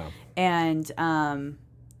movie. Yeah. And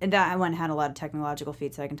that one had a lot of technological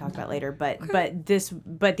feats that I can talk about later. But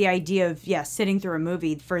the idea of sitting through a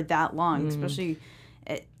movie for that long, especially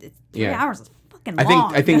it's 3 Yeah. hours is fucking I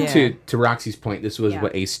long. think Yeah. to Roxy's point, this was Yeah.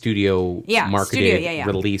 what a studio Yeah, marketed, studio, yeah.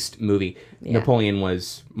 released movie. Yeah. Napoleon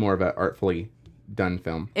was more of an artfully done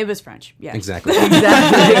film. It was French. Yeah. Exactly.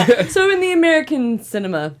 Exactly. So in the American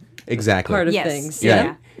cinema Exactly. part of Yes. things,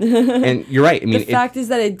 Yeah. And you're right. I mean, the fact is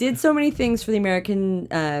that it did so many things for the American,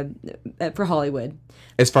 for Hollywood.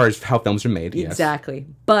 as far as how films are made, yes. Exactly.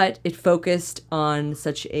 But it focused on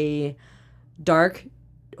such a dark,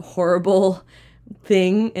 horrible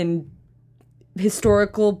thing and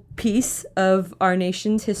historical piece of our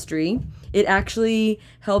nation's history. It actually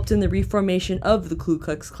helped in the reformation of the Ku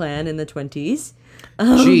Klux Klan in the 20s.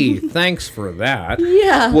 Gee, thanks for that.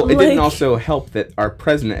 Yeah. Well, it didn't like- also help that our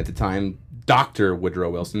president at the time, Dr.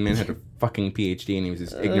 Woodrow Wilson, man had a fucking PhD and he was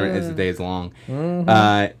as ignorant as the day is long,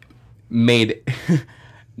 made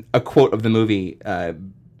a quote of the movie,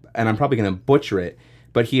 and I'm probably going to butcher it,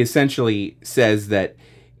 but he essentially says that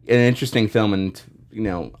an interesting film, and, you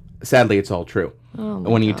know, sadly it's all true.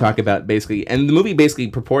 When you talk about basically, and the movie basically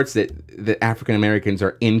purports that African Americans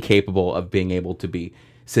are incapable of being able to be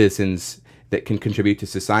citizens that can contribute to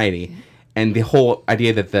society. And the whole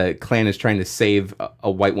idea that the Klan is trying to save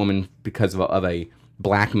a white woman because of a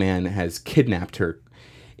black man has kidnapped her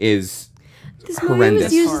is This movie horrendous.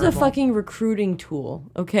 was used as a Horrible. fucking recruiting tool,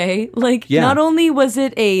 okay? Like, Yeah. not only was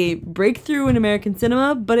it a breakthrough in American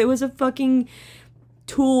cinema, but it was a fucking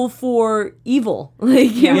tool for evil. Like,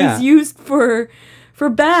 it Yeah. was used for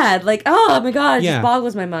bad. Like, oh my god, it Yeah. just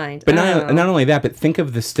boggles my mind. But I don't know. not only that, but think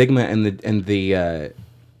of the stigma and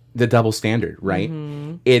the double standard, right?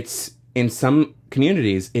 Mm-hmm. It's in some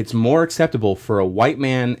communities, it's more acceptable for a white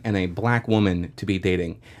man and a black woman to be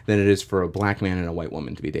dating than it is for a black man and a white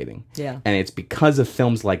woman to be dating. Yeah. And it's because of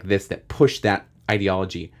films like this that push that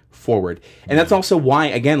ideology forward. And that's also why,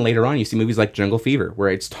 again, later on, you see movies like Jungle Fever, where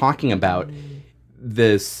it's talking about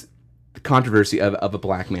this controversy of a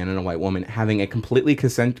black man and a white woman having a completely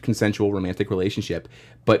consensual romantic relationship,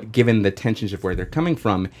 but given the tensions of where they're coming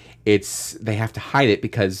from, they have to hide it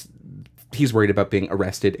because he's worried about being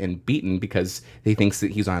arrested and beaten because he thinks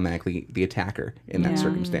that he's automatically the attacker in that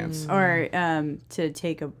circumstance. Or to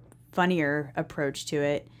take a funnier approach to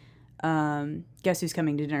it, Guess Who's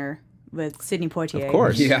Coming to Dinner with Sidney Poitier. Of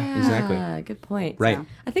course. Yeah. Exactly. Yeah, good point. Right.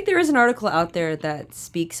 I think there is an article out there that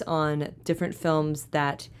speaks on different films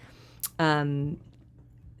that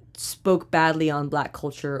spoke badly on black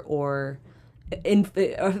culture or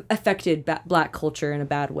affected black culture in a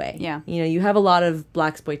bad way. Yeah. You know, you have a lot of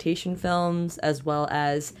blaxploitation films as well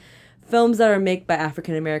as films that are made by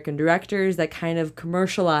African American directors that kind of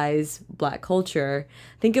commercialize black culture.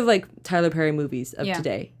 Think of like Tyler Perry movies of Yeah.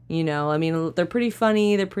 today. You know, I mean, they're pretty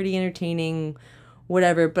funny, they're pretty entertaining,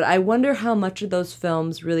 whatever. But I wonder how much of those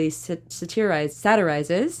films really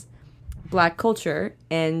satirizes black culture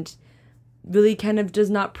and really kind of does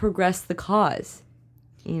not progress the cause.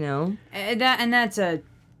 You know? I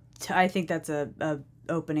think that's a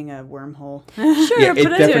opening a wormhole. Sure, Yeah, it but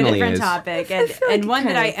To a definitely different is. topic, I feel like and it one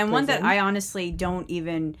that kind of one plays that in. I honestly don't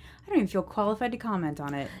even feel qualified to comment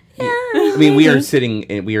on it. I mean, we are sitting,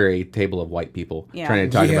 and we are a table of white people Yeah. trying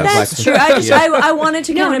to talk Yeah. about That's black. true. I wanted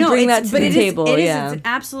to kind of bring that to the table. It is. Yeah. It's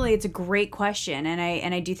absolutely. It's a great question, and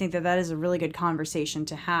I do think that is a really good conversation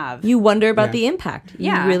to have. You wonder about Yeah. the impact.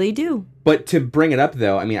 Yeah. You really do. But to bring it up,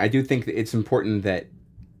 though, I mean, I do think that it's important that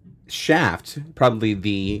Shaft, probably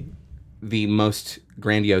the most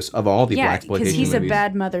grandiose of all the yeah, blaxploitation because he's movies, a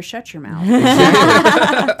bad mother. Shut your mouth.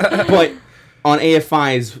 but on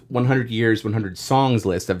AFI's 100 Years, 100 Songs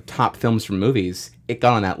list of top films from movies, it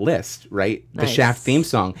got on that list, right? The Nice. Shaft theme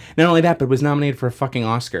song. Not only that, but was nominated for a fucking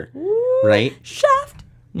Oscar, right? Shaft.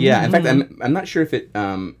 Yeah, in fact, I'm not sure if it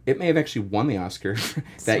may have actually won the Oscar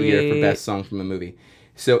that year for Sweet. best song from a movie.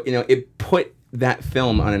 So it put that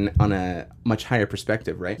film on a much higher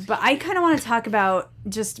perspective, right? But I kind of want to talk about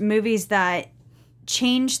just movies that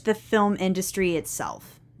changed the film industry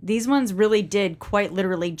itself. These ones really did quite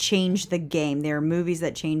literally change the game. They are movies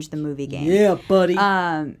that changed the movie game. buddy.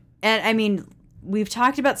 And I mean, we've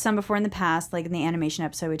talked about some before in the past, like in the animation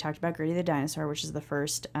episode, we talked about Gertie the Dinosaur, which is the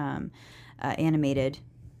first animated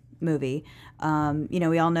movie.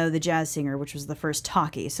 We all know The Jazz Singer, which was the first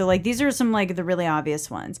talkie. So like these are some like the really obvious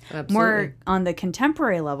ones. Absolutely. More on the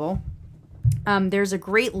contemporary level, there's a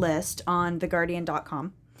great list on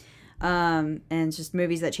theguardian.com. And it's just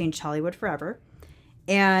movies that changed Hollywood forever.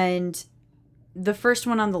 And the first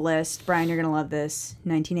one on the list, Brian, you're going to love this,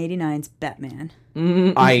 1989's Batman.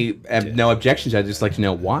 I have no objections. I'd just like to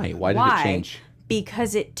know why. Why did it change?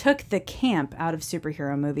 Because it took the camp out of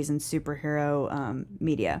superhero movies and superhero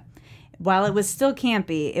media. While it was still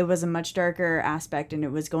campy, it was a much darker aspect, and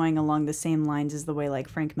it was going along the same lines as the way like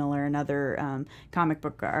Frank Miller and other comic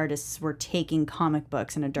book artists were taking comic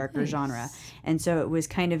books in a darker genre. And so it was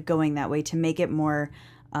kind of going that way to make it more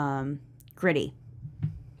gritty.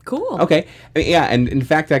 Cool. Okay, yeah, and in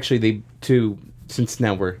fact, actually, since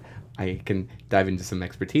now I can dive into some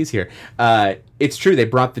expertise here. It's true, they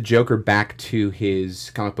brought the Joker back to his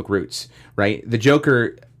comic book roots, right? The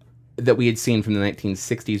Joker that we had seen from the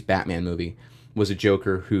 1960s Batman movie was a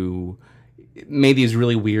Joker who made these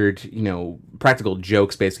really weird, practical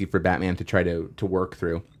jokes basically for Batman to try to work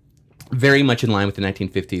through. Very much in line with the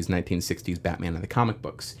 1950s, 1960s Batman of the comic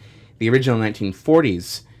books. The original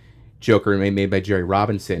 1940s Joker, made by Jerry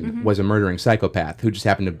Robinson, was a murdering psychopath who just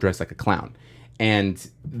happened to dress like a clown. And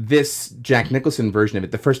this Jack Nicholson version of it,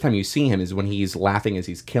 the first time you see him is when he's laughing as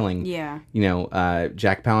he's killing,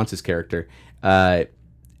 Jack Palance's character.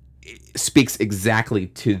 Speaks exactly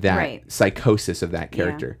to that psychosis of that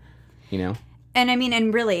character, And I mean,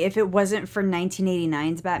 and really, if it wasn't for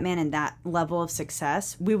 1989's Batman and that level of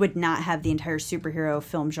success, we would not have the entire superhero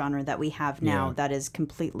film genre that we have now. That is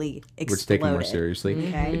completely exploded. We're taken more seriously.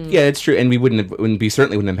 Okay. Yeah, it's true, and we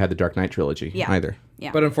certainly wouldn't have had the Dark Knight trilogy either.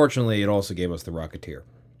 Yeah. But unfortunately, it also gave us The Rocketeer,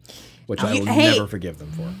 which I will never forgive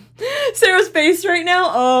them for. Sarah's face right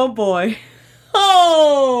now. Oh boy.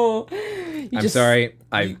 Oh. I'm sorry.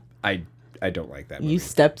 I don't like that movie. You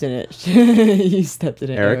stepped in it. You stepped in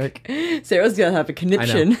it, Eric? Sarah's gonna have a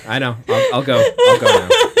conniption. I know. I'll go. I'll go now.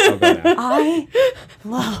 I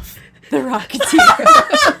love The Rocketeer.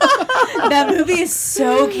 That movie is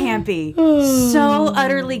so campy. So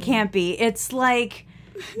utterly campy. It's like...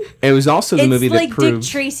 It was also the movie It's like that proved...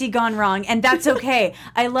 Dick Tracy gone wrong, and that's okay.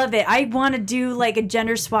 I love it. I want to do like a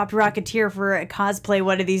gender-swapped Rocketeer for a cosplay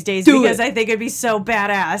one of these days because I think it'd be so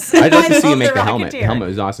badass. I'd like to see love him make the helmet. Rocketeer. The helmet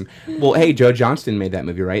was awesome. Well, hey, Joe Johnston made that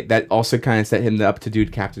movie, right? That also kind of set him up to do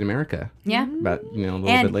Captain America. Yeah. About, a little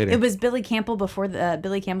And bit later. it was Billy Campbell before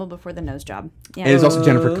the nose job. Yeah. And it was also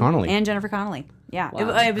Jennifer Connelly. And Jennifer Connelly. Yeah.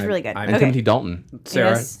 Wow. It was really good. And Timothy Dalton.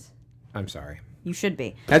 Sarah, Yes, I'm sorry. you should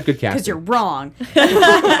be. That's good casting. Because you're wrong.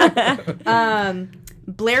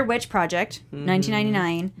 Blair Witch Project,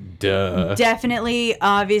 1999. Duh. Definitely,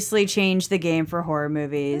 obviously changed the game for horror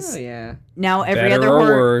movies. Oh yeah. Now every Better other or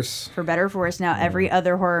horror, worse. for better or for worse, now every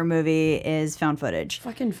other horror movie is found footage.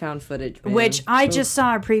 Fucking found footage, man. Which I just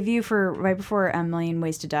saw a preview for right before A Million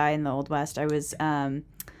Ways to Die in the Old West. I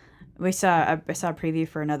saw a preview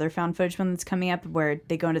for another found footage one that's coming up where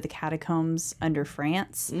they go into the catacombs under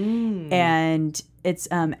France, and it's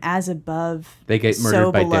as above. They get so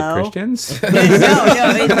murdered by below. dead Christians? So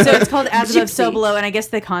it's called As Above, So Below, and I guess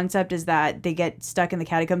the concept is that they get stuck in the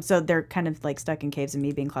catacombs, so they're kind of like stuck in caves. And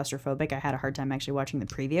me being claustrophobic, I had a hard time actually watching the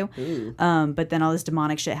preview. But then all this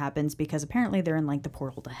demonic shit happens because apparently they're in like the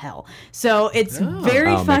portal to hell. So it's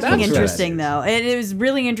very makes fucking sense. interesting, though. It was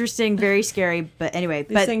really interesting, very scary. But anyway,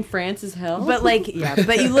 They're saying France is hell. but like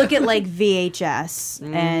but you look at like VHS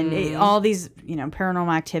and all these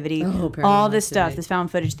paranormal activity, all this stuff. stuff, this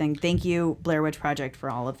found footage thing. Thank you, Blair Witch Project, for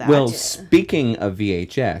all of that. Well, speaking of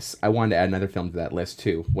VHS, I wanted to add another film to that list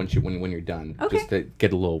too. When you're done, Okay. just to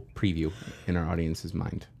get a little preview in our audience's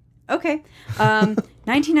mind. Okay.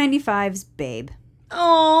 1995's Babe.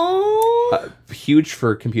 Oh. Huge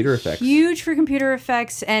for computer effects. Huge for computer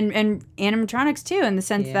effects and animatronics too, in the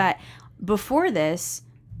sense that before this,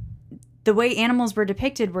 the way animals were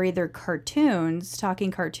depicted were either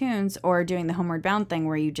talking cartoons, or doing the Homeward Bound thing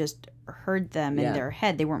where you just heard them in their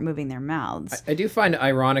head. They weren't moving their mouths. I do find it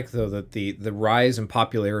ironic, though, that the rise in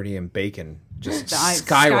popularity in bacon just Skyrockets.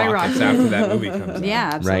 skyrockets after that movie comes out.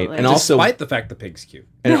 Yeah, absolutely. Right. And also, Despite the fact the pig's cute.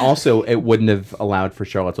 and also, it wouldn't have allowed for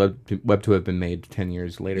Charlotte's Web to have been made 10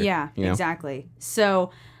 years later. Yeah, you know? exactly.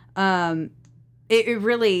 So, it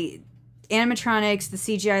really, animatronics, the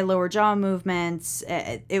CGI lower jaw movements,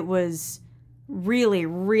 it was really,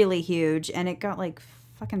 really huge, and it got like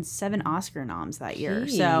fucking 7 Oscar noms that year.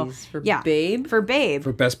 So, For yeah, Babe? for Babe.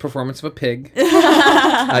 For best performance of a pig.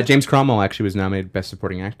 James Cromwell actually was nominated Best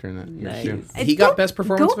Supporting Actor in that year too. He got best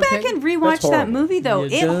performance Go of a back pig? and rewatch That's that horrible. movie though.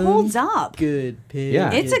 You It done holds up. Good pig.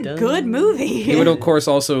 Yeah. It's a good movie. He would, of course,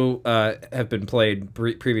 also have been played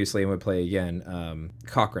previously and would play again.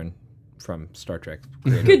 Cochrane from Star Trek.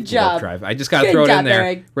 Good job. Warp Drive. I just got to Good throw it in job, there.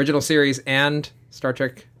 Eric. Original series and Star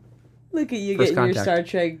Trek. Look at you First getting your Contact.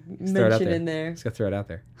 Star Trek Just throw it out mention there. in there. Just got to throw it out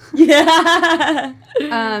there. Yeah.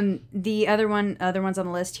 The other ones on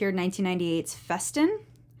the list here, 1998's Festin.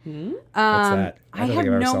 What's that? I don't have think I've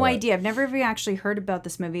ever saw no that. idea. I've never even actually heard about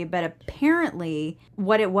this movie, but apparently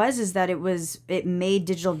what it was is that it made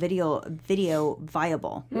digital video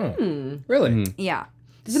viable. Really? Yeah.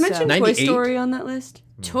 Does it mention Toy 98? Story on that list?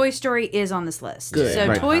 Toy Story is on this list. Good. So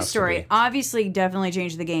Right. Toy Has to Story be. obviously definitely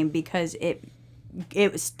changed the game because it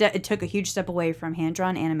took a huge step away from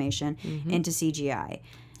hand-drawn animation into CGI.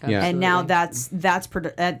 Yeah. And now that's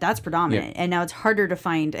predominant. Yeah. And now it's harder to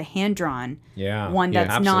find a hand-drawn Yeah. one Yeah,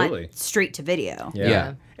 that's absolutely. not straight to video.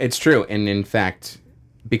 Yeah, it's true. And in fact,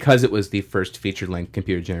 because it was the first feature-length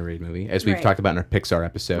computer-generated movie, as we've Right. talked about in our Pixar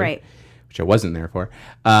episode, Right. which I wasn't there for,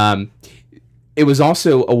 it was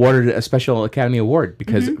also awarded a special Academy Award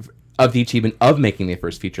because of the achievement of making the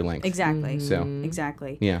first feature-length. Exactly. So,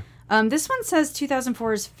 Exactly. yeah. This one says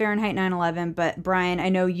 2004's Fahrenheit 9/11, but Brian, I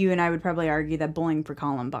know you and I would probably argue that Bowling for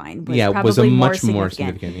Columbine was Yeah, probably was a more much more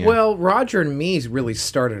significant. Yeah. Well, Roger and Me's really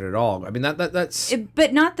started it all. I mean, that's...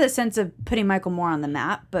 But not the sense of putting Michael Moore on the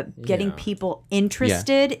map, but getting Yeah. people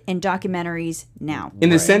interested in documentaries now. in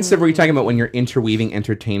the sense of where you're talking about when you're interweaving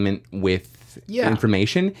entertainment with Yeah.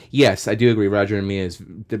 information, yes, I do agree. Roger and Mia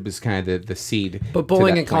was kind of the seed. But to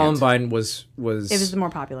Bowling that and plant. Columbine was It was the more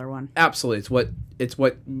popular one. absolutely it's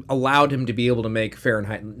what allowed him to be able to make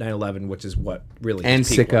Fahrenheit 9/11, which is what really and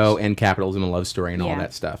his peak Sicko was. and Capitalism and Love Story and all Yeah.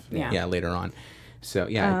 that stuff. Yeah. Later on. So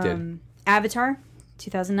yeah, it did. Avatar,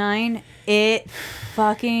 2009. It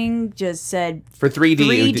fucking just said For 3D,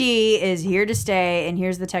 3D is here to stay, and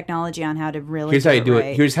here's the technology on how to really here's how you do right.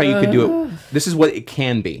 it. Here's how you could do it. This is what it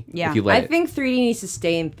can be. Yeah. If you let I it. think 3D needs to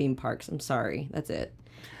stay in theme parks. I'm sorry. That's it.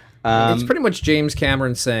 It's pretty much James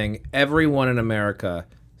Cameron saying, everyone in America,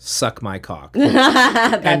 suck my cock.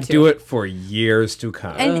 That and too. do it for years to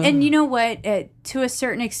come. And you know what? To a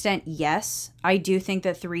certain extent, yes, I do think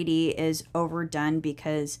that 3D is overdone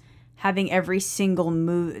because having every single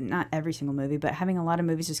movie, not every single movie, but having a lot of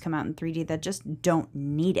movies just come out in 3D that just don't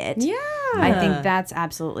need it. Yeah. I think that's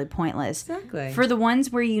absolutely pointless. Exactly. For the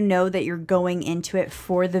ones where you know that you're going into it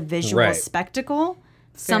for the visual Right. spectacle,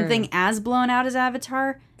 something as blown out as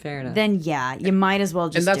Avatar, Fair enough. then yeah, you might as well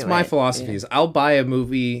just And that's do my it. philosophy is I'll buy a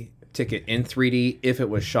movie ticket in 3D if it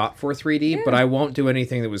was shot for 3D, but I won't do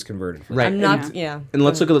anything that was converted for Right. I'm not. Yeah. And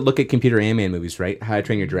let's look at computer animated movies, right? How to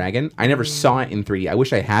Train Your Dragon. I never saw it in 3D. I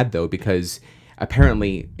wish I had though, because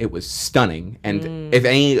apparently it was stunning. And if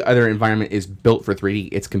any other environment is built for 3D,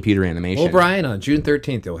 it's computer animation. Well, Brian, on June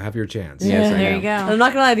 13th, you'll have your chance. Yes, I There know. you go. I'm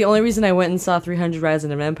not gonna lie. The only reason I went and saw 300 Rise of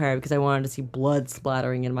an Empire because I wanted to see blood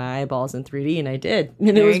splattering in my eyeballs in 3D, and I did, and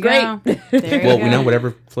it There was you great. go. There Well, you we go. know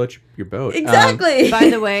whatever floats your boat. Exactly. By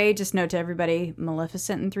the way, just note to everybody,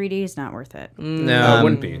 Maleficent in 3D is not worth it. No, it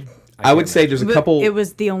wouldn't be. I would say there's a But couple. it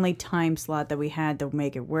was the only time slot that we had to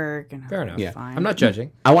make it work. And Fair enough. Yeah. Fine. I'm not judging.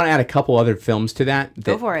 I want to add a couple other films to that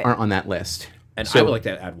Go for it. aren't on that list. And So- I would like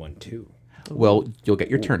to add one too. Well, you'll get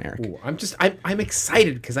your turn, Eric. Ooh, I'm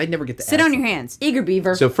excited because I never get to Sit add on your hands. Eager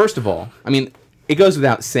Beaver. So first of all, I mean, it goes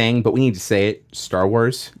without saying, but we need to say it: Star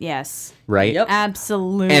Wars, Yes. right? Yep.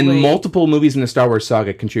 Absolutely. And multiple movies in the Star Wars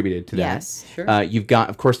saga contributed to that. Yes. Sure. You've got,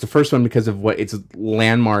 of course, the first one because of what its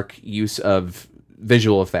landmark use of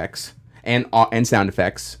visual effects and sound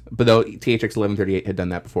effects. But though THX 1138 had done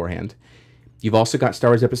that beforehand, You've also got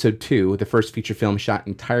Star Wars Episode 2, the first feature film shot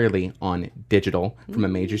entirely on digital from a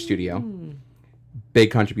major studio.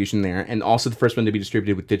 Big contribution there. And also the first one to be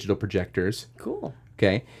distributed with digital projectors. Cool.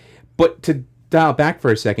 Okay. But to dial back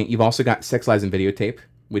for a second, you've also got Sex, Lies, and Videotape,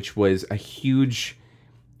 which was a huge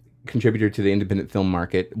contributor to the independent film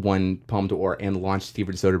market, won Palme d'Or, and launched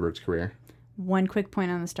Steven Soderbergh's career. One quick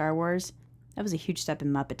point on the Star Wars. That was a huge step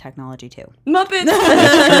in Muppet technology, too. Muppets!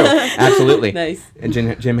 That's true. Absolutely. Nice. And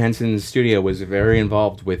Jim Henson's studio was very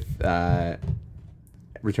involved with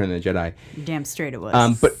Return of the Jedi. Damn straight it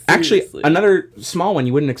was. But actually, Seriously. another small one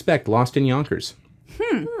you wouldn't expect, Lost in Yonkers.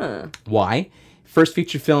 Why? First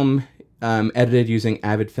feature film edited using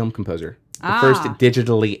Avid Film Composer. The first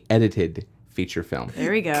digitally edited feature film.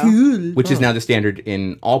 There we go. Which is now the standard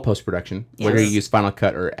in all post-production, whether you Yes. use Final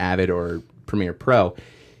Cut or Avid or Premiere Pro.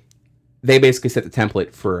 They basically set the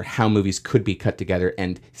template for how movies could be cut together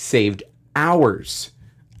and saved hours,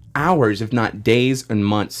 if not days and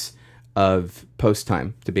months of post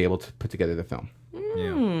time to be able to put together the film.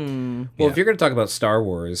 Yeah. Well, if you're going to talk about Star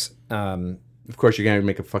Wars, Of course, you're going to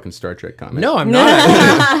make a fucking Star Trek comment. no, I'm not.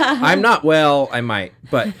 Actually. I'm not. Well, I might,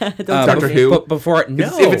 but Doctor Who? But before no,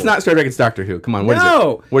 If it's not Star Trek, it's Doctor Who. Come on, what is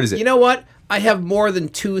it? What is it? You know what? I have more than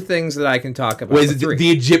 2 things that I can talk about. What is Or it? 3.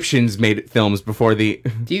 The Egyptians made films before the...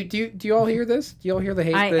 Do you all hear this? Do you all hear the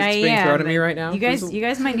hate that's being am. thrown at me right now? You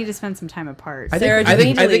guys might need to spend some time apart. I Sarah, think, do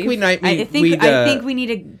you need to we leave? might. I think we need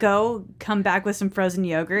to come back with some frozen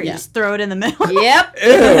yogurt and just throw it in the middle. Yep. Ew.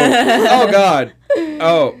 Oh God.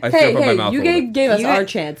 Oh, I threw up in my mouth. you a little bit. gave us You our got-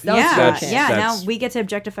 chance. That was your Yeah, chance. yeah. That's- Now we get to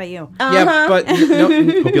objectify you. Yeah, but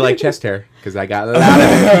no, Hope you like chest hair, because I got it out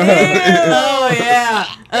of it. Oh yeah.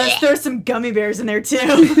 Let's throw some gummy bears in there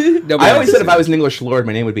too. no, I always said if I was an English lord,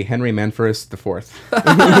 my name would be Henry Manforest IV.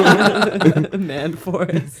 Man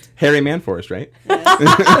Forest. Harry Manforest, right?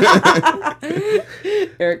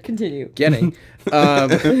 Eric, continue. getting.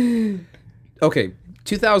 Okay,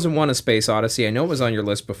 2001: A Space Odyssey. I know it was on your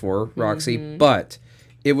list before, Roxy, but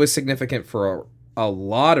it was significant for a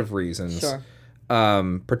lot of reasons. Sure.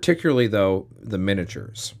 Particularly though the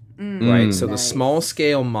miniatures, right? So the small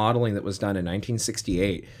scale modeling that was done in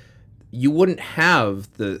 1968, you wouldn't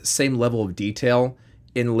have the same level of detail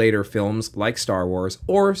in later films like Star Wars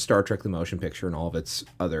or Star Trek: The Motion Picture and all of its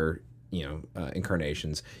other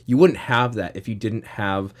incarnations. You wouldn't have that if you didn't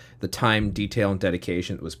have the time, detail, and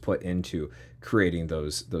dedication that was put into creating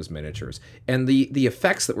those miniatures and the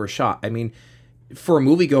effects that were shot. I mean, for a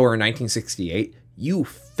moviegoer in 1968, you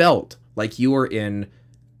felt like you were in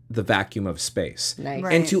the vacuum of space. Nice.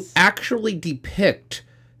 Right. And to actually depict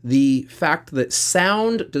the fact that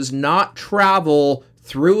sound does not travel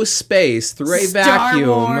through space, through a vacuum. Star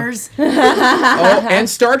Wars. Oh, and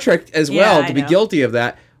Star Trek as well, Yeah, to I be know. guilty of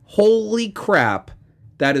that. Holy crap.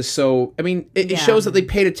 That is so... I mean, it shows that they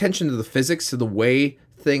paid attention to the physics, to the way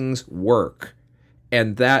things work.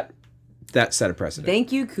 And that set a precedent.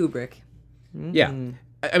 Thank you, Kubrick. Yeah.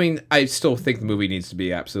 I mean, I still think the movie needs to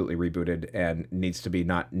be absolutely rebooted and needs to be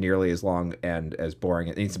not nearly as long and as boring.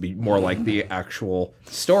 It needs to be more like the actual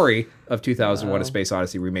story of 2001: A Space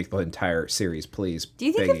Odyssey. Remake the entire series, please. Do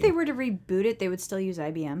you think Begging. if they were to reboot it, they would still use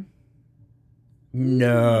IBM?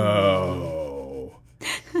 No.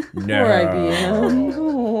 No. Poor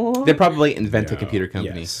IBM. They'd probably invent a computer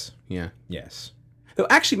company. Yes. Yeah. Yes. Though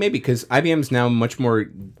actually, maybe, because IBM's now much more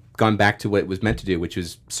gone back to what it was meant to do, which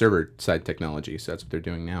is server-side technology. So that's what they're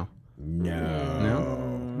doing now.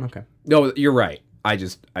 No? Okay. No, you're right. I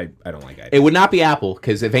don't like it. It would not be Apple,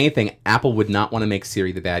 because if anything, Apple would not want to make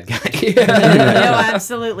Siri the bad guy. No,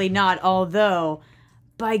 absolutely not. Although,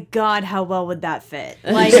 by God, how well would that fit?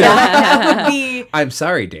 Like that would be. I'm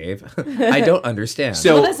sorry, Dave. I don't understand.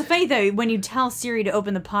 So- Well, that's the funny though. When you tell Siri to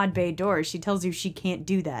open the pod bay door, she tells you she can't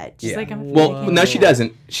do that. She's Yeah. like, I'm Well, no, she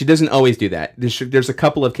doesn't. She doesn't always do that. There's a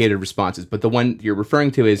couple of catered responses, but the one you're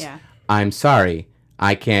referring to is, Yeah. I'm sorry,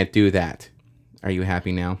 I can't do that. Are you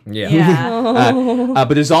happy now? yeah. Yeah.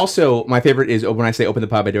 But there's also, my favorite is when I say open the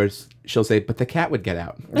pod bay doors, she'll say, but the cat would get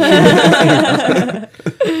out. But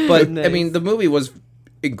I mean, the movie was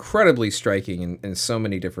incredibly striking in so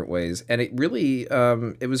many different ways, and it really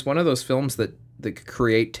it was one of those films that could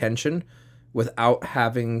create tension without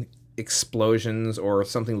having explosions or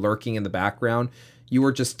something lurking in the background. You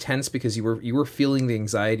were just tense because you were feeling the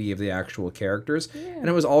anxiety of the actual characters, and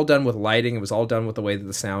it was all done with lighting. It was all done with the way that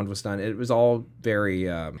the sound was done. It was all very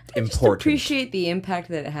Just important. appreciate the impact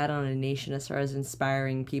that it had on a nation as far as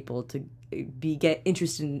inspiring people to get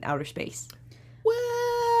interested in outer space.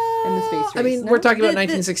 in the space race. I mean, no? we're talking about The-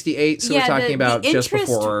 1968, so we're talking about just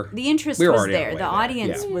before. The interest we were was already on there. our way The there,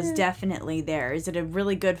 audience yeah. was definitely there. Is it a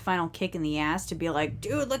really good final kick in the ass to be like,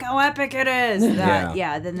 dude, look how epic it is?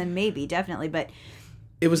 Then maybe, definitely. But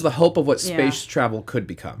It was the hope of what Yeah. space travel could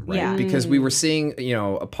become, right? Yeah. Because we were seeing,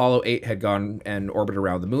 Apollo 8 had gone and orbited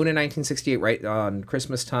around the moon in 1968, right on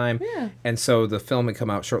Christmas time. Yeah. And so the film had come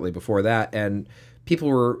out shortly before that. And people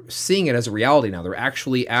were seeing it as a reality now. They're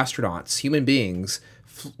actually astronauts, human beings,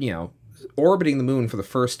 orbiting the moon for the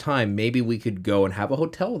first time. Maybe we could go and have a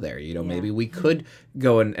hotel there. Maybe we could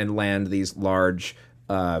go and land these large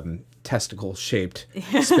testicle-shaped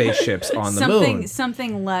spaceships on the moon.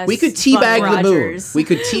 Something less. We could Buck teabag the moon. Rogers. We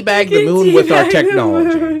could teabag the moon with our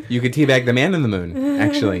technology. You could teabag the man in the moon,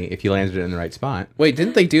 actually, if you landed it in the right spot. Wait,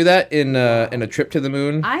 didn't they do that in a trip to the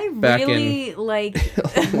moon? I back really like.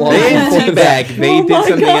 Long They didn't before that? teabag. They did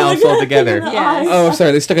something else altogether. Yes. Oh,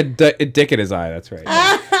 sorry. They stuck a dick in his eye. That's right.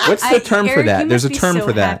 What's the term for Eric, that? you There's a must be term so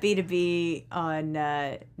for that. Happy to be on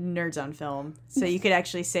Nerds on Film, so you could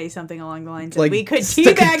actually say something along the lines of, Like, "We could stick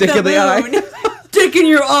a teabag dick in the eye. the moon." Dick in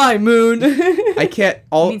your eye, moon. I can't.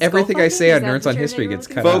 mean Everything I skull say on fucking? Is Nerds that on the History term they gets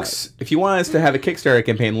were cut Folks, if you want us to have a Kickstarter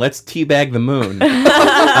campaign, let's teabag the moon.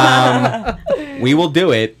 We will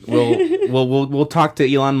do it. We'll talk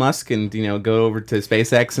to Elon Musk and go over to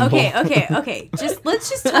SpaceX and Okay. Let's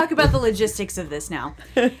just talk about the logistics of this now.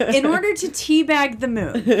 In order to teabag the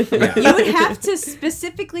moon, you would have to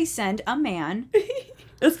specifically send a man.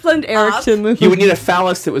 Let's send Eric Up. to the moon. You would need a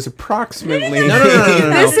phallus that was approximately. No.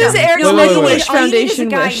 This is Eric's Wait, wait, wait, Make-A-Wish wait. All you need is a Foundation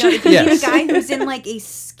guy. wish. No, if you Yes. need a guy who's in like a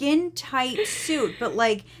skin-tight suit, but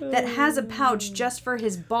like that has a pouch just for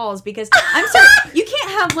his balls. Because I'm sorry, you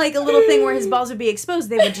can't have like a little thing where his balls would be exposed;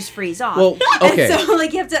 they would just freeze off. Well, okay. And so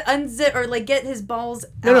like you have to unzip or like get his balls.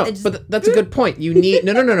 No, out and just, but that's a good point. You need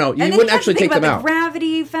no. You and then wouldn't you have actually to think take them about out. the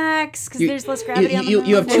gravity effects because there's less gravity on the moon.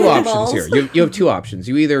 You have two the options balls. here. You have two options.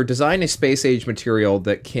 You either design a space age material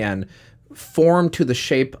that can form to the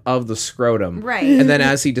shape of the scrotum, Right. And then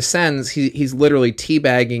as he descends, he's literally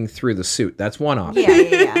teabagging through the suit. That's one option.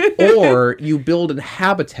 Yeah. Or you build a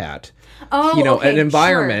habitat. Oh, An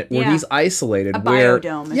environment sure, where yeah. he's isolated. A where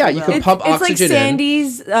biodome, if yeah, you you will. can pump It's like oxygen in.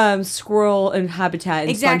 Sandy's squirrel and habitat in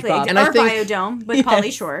Exactly. SpongeBob. And I Our think- biodome with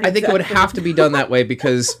Pauly Shore. I think it would have to be done that way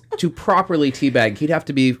because to properly teabag, he'd have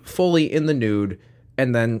to be fully in the nude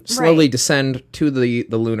and then slowly Right. descend to the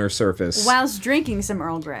lunar surface. whilst drinking some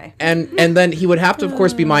Earl Grey. And then he would have to, of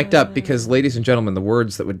course, be mic'd up because, ladies and gentlemen, the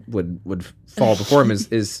words that would fall before him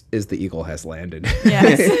is the eagle has landed.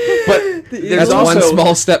 Yes. But That's there's one also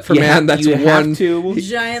small step for you man. have- That's you have one to-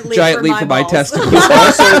 Giant leap for my balls. testicles.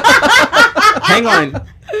 also, hang on.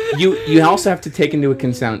 You also have to take into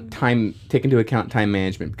account time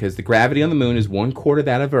management because the gravity on the moon is 1/4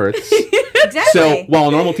 that of Earth's. Exactly. So while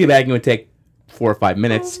normal teabagging would take 4 or 5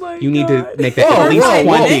 minutes, you need to make that Whoa, at least whoa,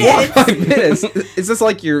 20. whoa, 5 minutes. Is this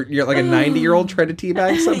like you're like a 90-year-old trying to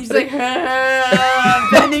teabag something? He's like,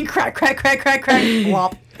 and then crack,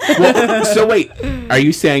 flop. Well, so wait, are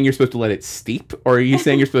you saying you're supposed to let it steep, or are you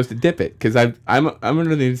saying you're supposed to dip it? Because I'm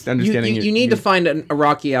under the understanding You need to find a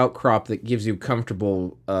rocky outcrop that gives you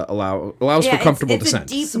comfortable allows for comfortable it's descent. a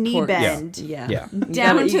deep knee Support. bend. Yeah. Yeah.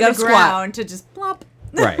 Down You to gotta the squat. ground to just plop.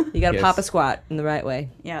 Right. You gotta Yes. pop a squat in the right way.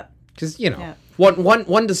 Yep. Because Yeah.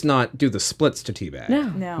 one does not do the splits to teabag.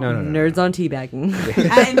 No. Nerds on teabagging.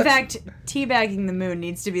 In fact, teabagging the moon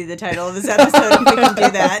needs to be the title of this episode if we can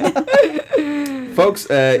do that. Folks,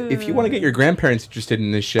 if you want to get your grandparents interested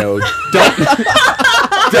in this show, don't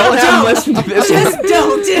have them listen to this. Just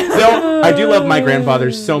don't. Though I do love my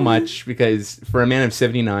grandfather so much because for a man of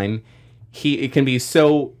 79, it can be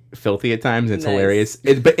so filthy at times. It's Nice. hilarious,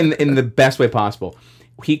 but in the best way possible.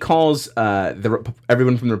 He calls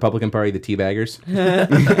everyone from the Republican Party the teabaggers.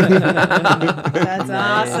 That's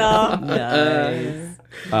awesome. Nice.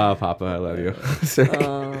 Oh, Papa, I love you. Sorry.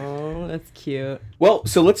 Oh, that's cute. Well,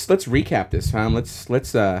 so let's recap this.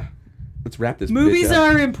 Let's wrap this. Movies bitch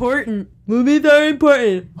up. are important. Movies are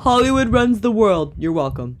important. Hollywood runs the world. You're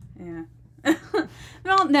welcome. Yeah.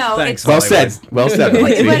 Well, no. Thanks, It's, well said. Well said.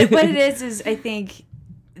 what it is I think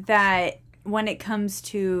that when it comes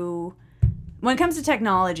to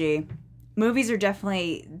technology, movies are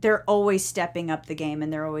they're always stepping up the game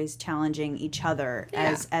and they're always challenging each other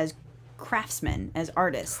as craftsmen, as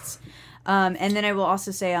artists. And then I will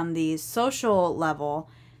also say on the social level,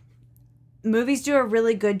 movies do a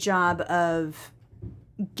really good job of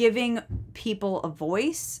giving people a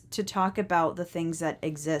voice to talk about the things that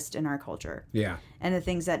exist in our culture. Yeah. And the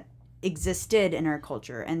things that existed in our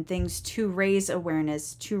culture and things to raise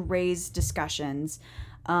awareness, to raise discussions,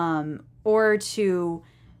 or to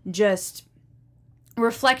just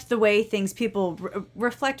reflect the way people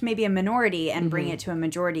reflect maybe a minority and bring it to a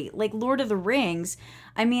majority. Like Lord of the Rings,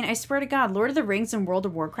 I mean, I swear to God, Lord of the Rings and World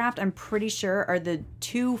of Warcraft, I'm pretty sure are the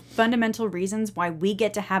two fundamental reasons why we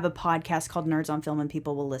get to have a podcast called Nerds on Film and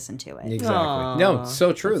people will listen to it. Exactly. Aw, No, it's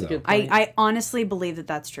so true, that's a though. good point. I honestly believe that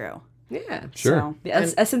that's true. Yeah. Sure. So, The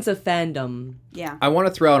essence of fandom. yeah. I want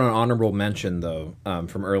to throw out an honorable mention, though,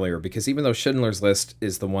 from earlier, because even though Schindler's List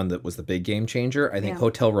is the one that was the big game changer, I think Yeah.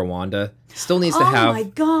 Hotel Rwanda still needs to Oh have... my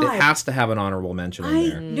God. It has to have an honorable mention in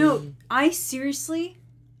there. No, I seriously,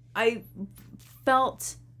 I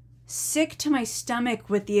felt sick to my stomach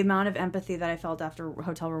with the amount of empathy that I felt after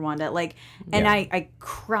Hotel Rwanda. Like, and Yeah. I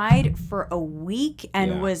cried for a week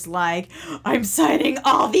and Yeah. was like, I'm signing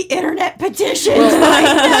all the internet petitions right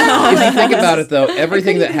now. If you think about it, though,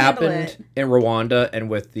 everything that couldn't handle happened in Rwanda and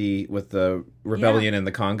with the rebellion in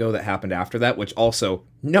the Congo that happened after that, which also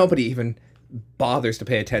nobody even bothers to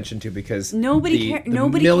pay attention to because Nobody the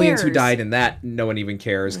nobody millions who cares. died in that, no one even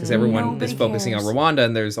cares because everyone Nobody is focusing cares. on Rwanda,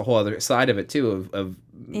 and there's a whole other side of it too of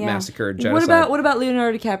Yeah. massacre and genocide. What about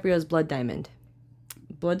Leonardo DiCaprio's Blood Diamond?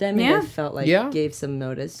 Blood Diamond, Yeah. I felt like Yeah. gave some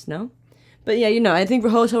notice. No, but yeah, I think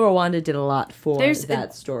Hotel Rwanda did a lot for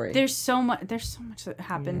that story. There's so much that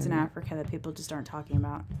happens in Africa that people just aren't talking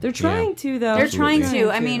about. They're trying to though. They're trying to.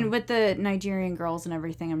 I mean, with the Nigerian girls and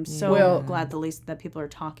everything, I'm so glad that people are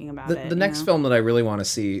talking about it. The next film that I really want to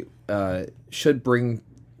see should bring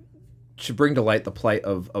to light the plight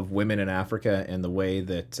of women in Africa and the way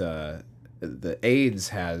that the AIDS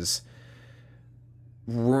has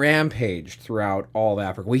rampaged throughout all of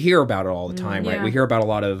Africa. We hear about it all the time, right? Yeah. We hear about a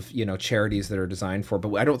lot of charities that are designed for it,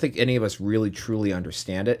 but I don't think any of us really truly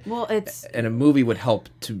understand it. Well, it's And a movie would help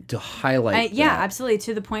to highlight yeah, that. absolutely,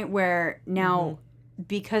 to the point where now,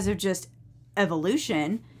 because of just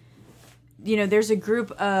evolution, there's a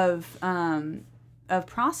group of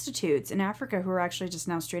prostitutes in Africa who are actually just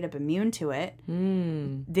now straight up immune to it.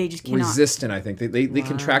 They just cannot. Resistant, I think. They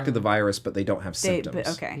contracted the virus, but they don't have symptoms. But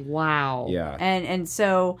okay. Wow. Yeah. And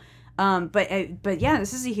so, but yeah,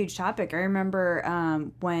 this is a huge topic. I remember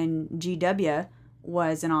when GW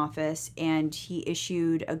was in office and he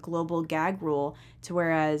issued a global gag rule to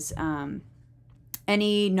whereas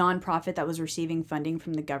any nonprofit that was receiving funding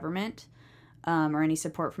from the government or any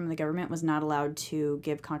support from the government was not allowed to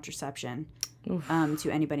give contraception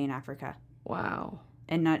to anybody in Africa Wow.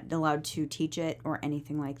 and not allowed to teach it or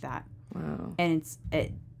anything like that. Wow. And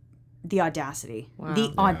the audacity. Wow.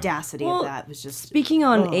 The audacity Well, of that was just Speaking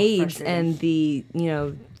on AIDS frustrating.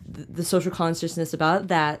 and the social consciousness about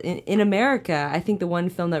that in America, I think the one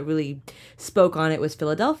film that really spoke on it was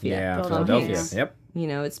Philadelphia. Yeah, Philadelphia. Philadelphia. Yep.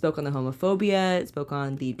 It spoke on the homophobia. It spoke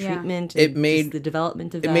on the Yeah. treatment. It and made- just the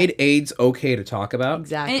development of It that. made AIDS okay to talk about.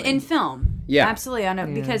 exactly in film. Yeah. Absolutely. I know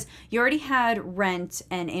because you already had Rent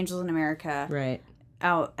and Angels in America right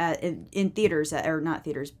out in theaters or not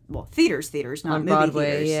theaters. Well, theaters, not on movie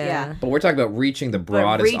Broadway. theaters. Yeah. But we're talking about reaching the But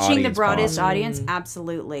broadest reaching the audience broadest possible. audience,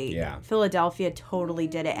 absolutely. Yeah. Philadelphia totally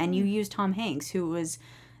did it, and you used Tom Hanks, who was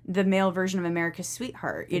the male version of America's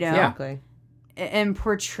Sweetheart. Exactly. And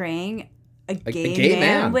portraying a gay, gay man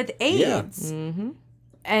man. with Yeah. AIDS,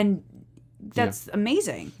 and that's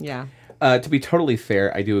amazing. Yeah. To be totally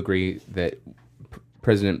fair, I do agree that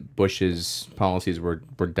President Bush's policies were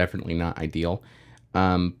definitely not ideal.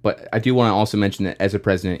 But I do want to also mention that as a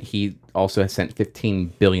president, he also has sent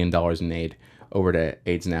 $15 billion in aid over to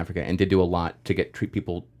AIDS in Africa and did do a lot to get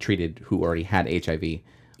people treated who already had HIV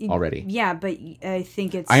already. Yeah, but I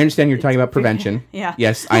think it's. I understand you're talking about prevention. Yeah.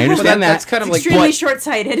 Yes, I understand that. That's kind of like extremely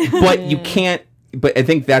short-sighted. But you can't. But I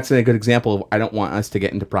think that's a good example of I don't want us to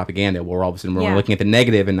get into propaganda where all of a sudden we're Yeah. looking at the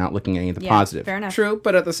negative and not looking at any of the positive. Fair enough. true,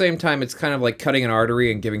 but at the same time, it's kind of like cutting an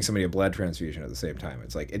artery and giving somebody a blood transfusion at the same time.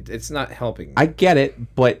 It's like it's not helping. I get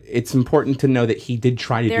it, but it's important to know that he did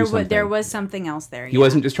try to do something. There was something else there. He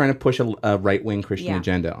wasn't just trying to push a right-wing Christian Yeah.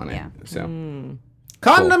 agenda on it. Yeah. So,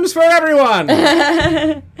 Condoms for everyone.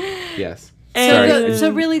 yes. And- Sorry. So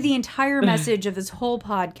really, the entire message of this whole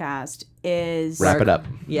podcast is Wrap it up.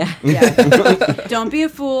 Yeah. Yeah. Don't be a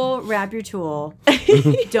fool. Wrap your tool.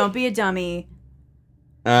 Don't be a dummy.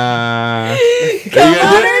 Come on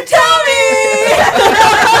or tell me.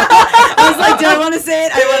 I was like, do I want to say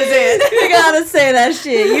it? I want to say it. You gotta say that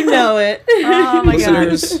shit. You know it. Oh my god.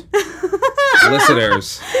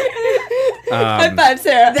 Listeners. High five,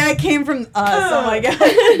 Sarah. That came from us. Oh my god.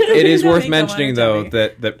 It is worth Come on, mentioning tell though me.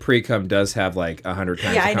 that pre-cum does have like 100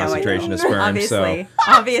 times Yeah, the I know. concentration of sperm. Obviously. So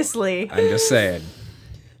Obviously. I'm just saying,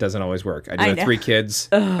 doesn't always work. I do I have know. 3 kids.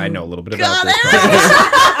 I know a little bit about this.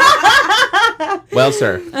 Well,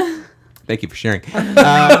 sir, thank you for sharing.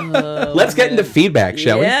 Let's get into feedback,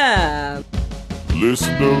 shall we? Yeah.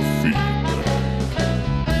 Listener feedback.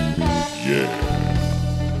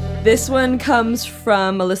 This one comes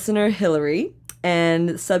from a listener, Hillary, and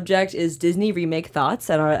the subject is Disney remake thoughts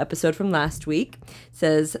on our episode from last week.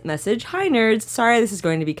 Says, message, hi nerds, sorry this is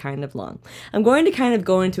going to be kind of long. I'm going to kind of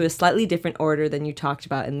go into a slightly different order than you talked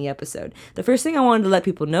about in the episode. The first thing I wanted to let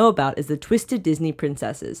people know about is the Twisted Disney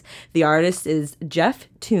Princesses. The artist is Jeff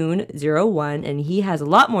Toon01, and he has a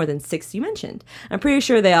lot more than 6 you mentioned. I'm pretty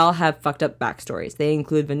sure they all have fucked up backstories. They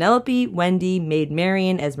include Vanellope, Wendy, Maid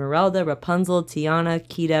Marian, Esmeralda, Rapunzel, Tiana,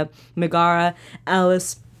 Kida, Megara,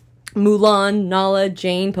 Alice, Mulan, Nala,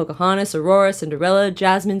 Jane, Pocahontas, Aurora, Cinderella,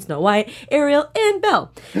 Jasmine, Snow White, Ariel, and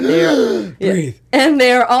Belle. Breathe. And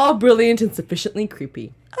they are all brilliant and sufficiently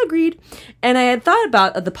creepy. Agreed. And I had thought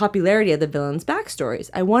about the popularity of the villains' backstories.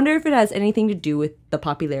 I wonder if it has anything to do with the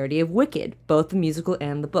popularity of Wicked, both the musical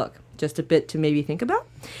and the book. Just a bit to maybe think about.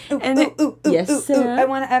 Yes, Sarah? I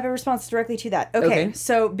want to have a response directly to that. Okay.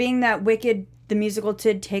 So being that Wicked, the musical,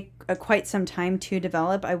 did take quite some time to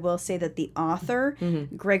develop, I will say that the author,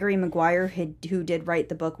 Gregory Maguire, who did write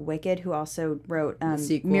the book Wicked, who also wrote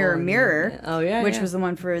Mirror, Mirror, which was the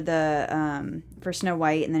one for the for Snow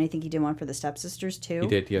White, and then I think he did one for the Stepsisters too. He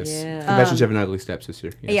did, yes. Yeah. Confessions of an Ugly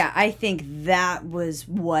Stepsister. Yes. Yeah, I think that was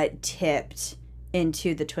what tipped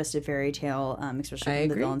into the twisted fairy tale, especially from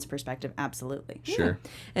the villain's perspective. Absolutely. Sure.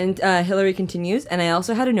 And Hillary continues, and I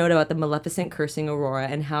also had a note about the Maleficent cursing Aurora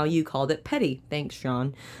and how you called it petty. Thanks,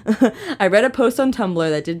 Sean. I read a post on Tumblr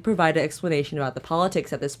that did provide an explanation about the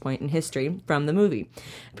politics at this point in history from the movie.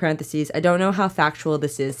 Parentheses, I don't know how factual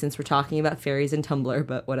this is since we're talking about fairies and Tumblr,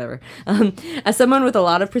 but whatever. As someone with a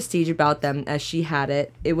lot of prestige about them, as she had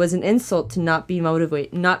it, it was an insult to not be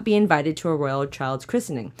invited to a royal child's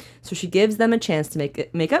christening. So she gives them a chance to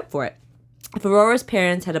make up for it. If Aurora's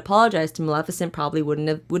parents had apologized to Maleficent, probably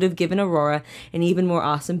would have given Aurora an even more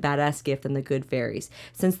awesome badass gift than the good fairies,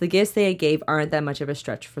 since the gifts they gave aren't that much of a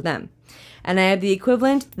stretch for them. And I have the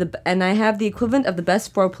equivalent of the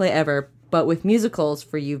best foreplay ever, but with musicals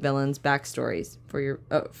for you villains' backstories.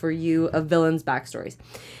 For you of villains' backstories.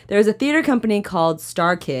 There is a theater company called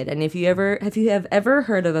Star Kid, and if you have ever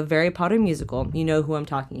heard of a Harry Potter musical, you know who I'm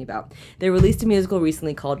talking about. They released a musical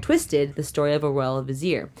recently called Twisted, the story of a royal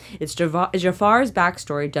vizier. It's Jafar's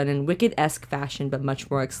backstory done in Wicked-esque fashion, but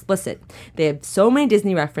much more explicit. They have so many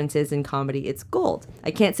Disney references in comedy, it's gold.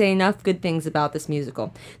 I can't say enough good things about this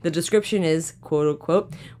musical. The description is,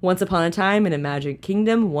 quote-unquote, once upon a time in a magic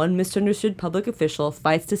kingdom, one misunderstood public official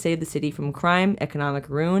fights to save the city from crime, economic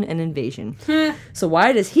ruin, and invasion. So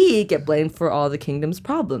why does he get blamed for all the kingdom's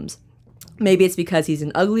problems? Maybe it's because he's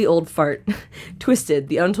an ugly old fart. Twisted,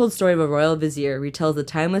 the untold story of a royal vizier, retells the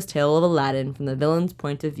timeless tale of Aladdin from the villain's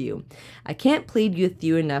point of view. I can't plead with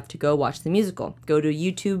you enough to go watch the musical. Go to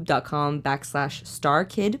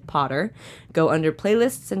youtube.com/StarKidPotter. Go under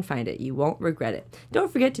playlists and find it. You won't regret it.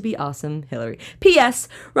 Don't forget to be awesome, Hillary. P.S.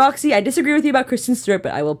 Roxy, I disagree with you about Kristen Stewart,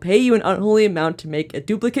 but I will pay you an unholy amount to make a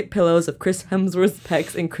duplicate pillows of Chris Hemsworth's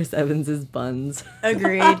pecs and Chris Evans's buns.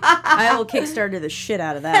 Agreed. I will Kickstarter the shit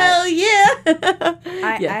out of that. Hell yeah!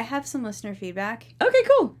 I have some listener feedback. Okay,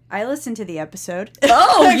 cool. I listened to the episode.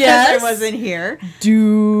 Oh, yes! I wasn't here.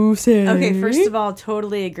 Do say. Okay, first of all,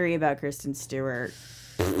 totally agree about Kristen Stewart.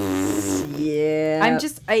 Yeah. I'm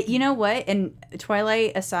just, you know what? And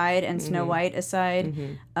Twilight aside and Snow White aside,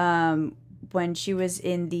 when she was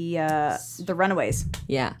in the Runaways.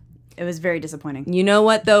 Yeah. It was very disappointing. You know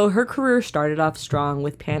what, though? Her career started off strong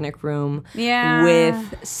with Panic Room,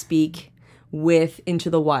 with Speak, with Into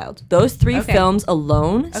the Wild. Those three films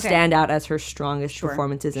alone stand out as her strongest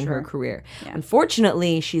performances in her career. Yeah.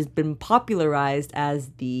 Unfortunately, she's been popularized as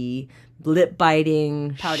the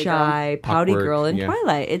lip-biting, pouty girl in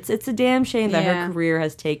Twilight. It's a damn shame that her career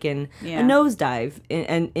has taken a nosedive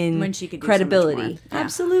in when she could credibility. Yeah.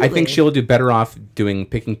 Absolutely. I think she'll do better off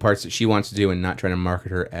picking parts that she wants to do and not trying to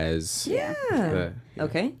market her as...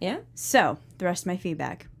 Okay, yeah. So, the rest of my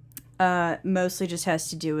feedback mostly just has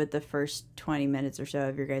to do with the first 20 minutes or so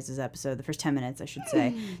of your guys' episode. The first 10 minutes, I should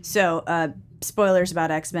say. So, spoilers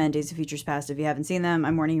about X-Men, Days of Futures Past. If you haven't seen them,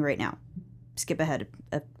 I'm warning you right now. Skip ahead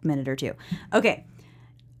a minute or two. Okay.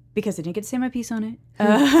 Because I didn't get to say my piece on it.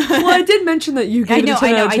 Well, I did mention that you gave it a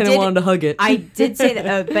 10 out of 10 and wanted to hug it. I did say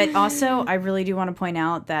that. But also, I really do want to point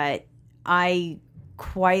out that I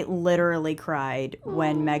quite literally cried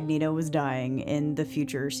when Magneto was dying in the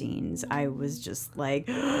future scenes. I was just like,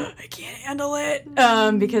 I can't handle it.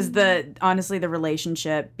 Because honestly, the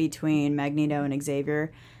relationship between Magneto and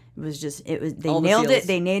Xavier... they nailed it.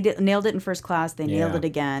 They nailed it in First Class. They nailed it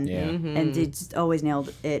again. Yeah. And they just always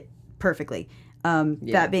nailed it perfectly.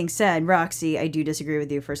 That being said, Roxy, I do disagree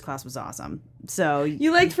with you. First Class was awesome. So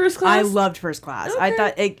You liked First Class? I loved First Class. I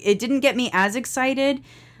thought it didn't get me as excited.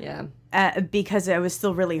 Yeah. Because I was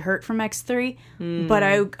still really hurt from X3, but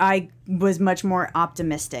I was much more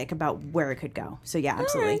optimistic about where it could go. So yeah,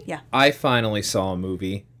 absolutely, right. yeah. I finally saw a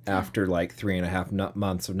movie after like 3.5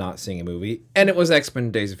 months of not seeing a movie, and it was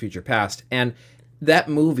X-Men: Days of Future Past. And that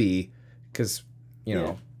movie, because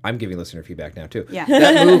I'm giving listener feedback now too. Yeah.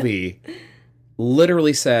 That movie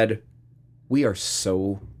literally said, "We are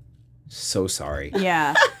so sorry."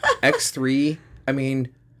 Yeah. X3. I mean,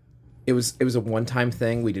 it was a one-time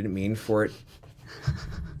thing. We didn't mean for it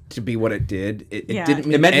to be what it did. It didn't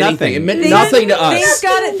mean It meant anything. nothing. It meant nothing to us.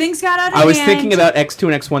 Things got out of hand. I was thinking about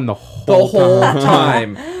X2 and X1 the whole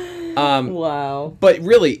time. Wow. But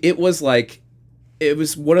really, it was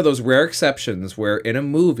one of those rare exceptions where in a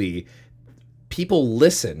movie, people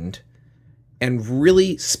listened and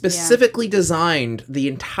really specifically designed the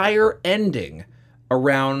entire ending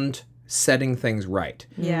around setting things right.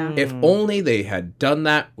 Yeah. If only they had done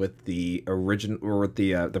that with the original or with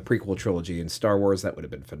the prequel trilogy in Star Wars, that would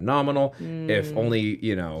have been phenomenal. If only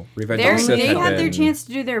Revenge of the Sith They had their been- chance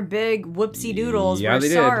to do their big whoopsie doodles. Yeah, We're they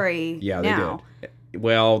did. sorry. Yeah, now. they did.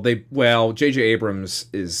 Well, J.J. Abrams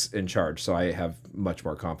is in charge, so I have much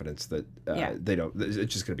more confidence that they don't.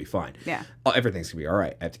 It's just going to be fine. Yeah. Everything's going to be all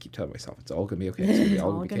right. I have to keep telling myself it's all going to be okay. It's going to be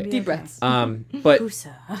all going to be okay. Deep breaths. But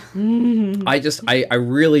I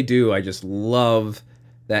really do. I just love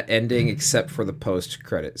that ending, except for the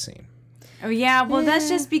post-credit scene. Oh yeah, well that's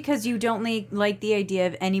just because you don't like the idea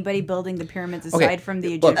of anybody building the pyramids aside from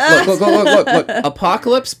the Egyptians. Look.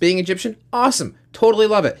 Apocalypse being Egyptian, awesome. Totally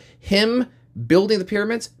love it. Him building the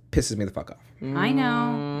pyramids pisses me the fuck off. I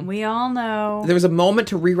know. We all know. There was a moment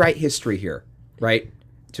to rewrite history here, right?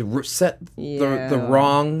 To set the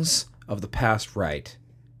wrongs of the past right,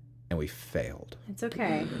 and we failed. It's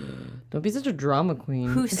okay. Don't be such a drama queen.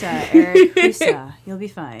 Husa, Eric. Husa. You'll be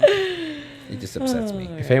fine. It just upsets me.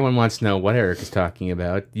 If anyone wants to know what Eric is talking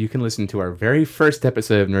about, you can listen to our very first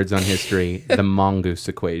episode of Nerds on History, The Mongoose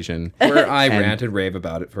Equation. Where I rant and rave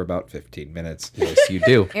about it for about 15 minutes. Yes, you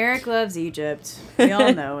do. Eric loves Egypt. We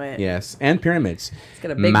all know it. Yes, and pyramids. It's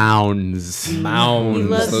got a big Mounds. He Mounds,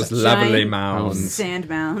 loves those lovely giant mounds. Sand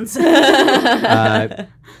mounds.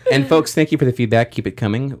 And folks, thank you for the feedback. Keep it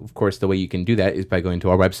coming. Of course, the way you can do that is by going to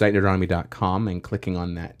our website, nerdonomy.com, and clicking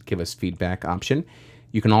on that Give Us Feedback option.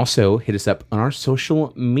 You can also hit us up on our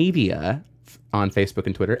social media on Facebook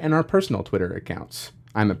and Twitter and our personal Twitter accounts.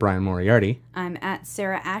 I'm at Brian Moriarty. I'm at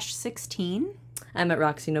Sarah Ash 16. I'm at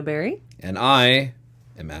Roxy Noberry. And I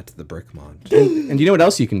am at the Brickmont. And you know what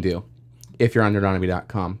else you can do if you're on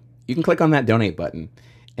nerdonomy.com? You can click on that donate button.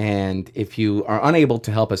 And if you are unable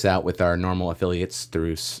to help us out with our normal affiliates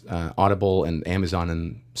through Audible and Amazon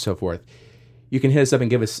and so forth, you can hit us up and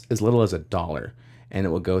give us as little as $1. And it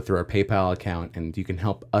will go through our PayPal account, and you can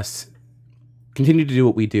help us continue to do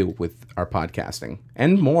what we do with our podcasting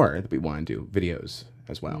and more that we want to do, videos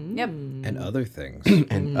as well. Yep. And other things.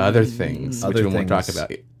 And other things, which we won't talk about.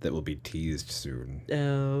 That will be teased soon.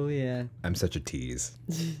 Oh, yeah. I'm such a tease.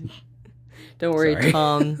 Don't worry,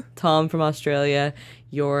 Sorry. Tom from Australia.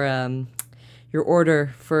 Your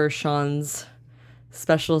order for Sean's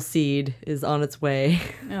special seed is on its way.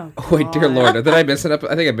 Oh, Wait, dear Lord, did I miss an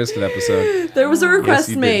episode? I think I missed an episode. There was a request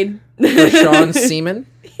you did. made. For Sean Seaman?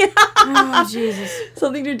 Oh, Jesus.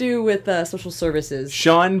 Something to do with social services.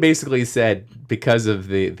 Sean basically said because of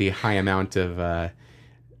the high amount of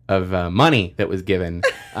money that was given,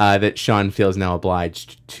 that Sean feels now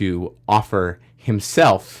obliged to offer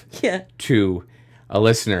himself Yeah. to a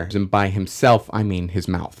listener. And by himself, I mean his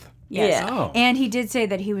mouth. Yes. Yeah. Oh. And he did say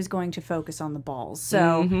that he was going to focus on the balls.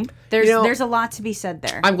 So there's a lot to be said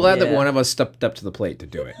there. I'm glad that Yeah. one of us stepped up to the plate to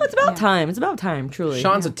do it. It's about time. It's about time, truly.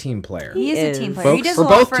 Sean's a team player. He is is. a team player. he Folks, does for a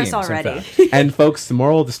lot both for us teams, in already. fact. And folks, the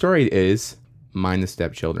moral of the story is mind the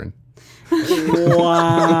stepchildren.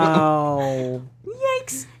 Wow.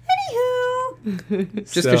 Yikes.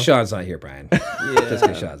 Anywho. Just because Sean's not here, Brian. Just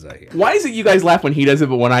because Sean's not here. Why is it you guys laugh when he does it,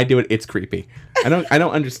 but when I do it, it's creepy? I don't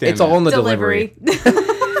understand. It's all in the Delivery.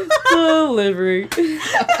 Delivery.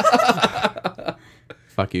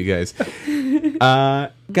 Fuck you guys.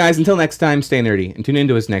 Guys, until next time, stay nerdy and tune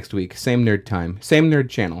into us next week. Same nerd time, same nerd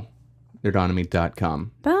channel.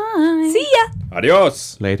 Nerdonomy.com. Bye. See ya.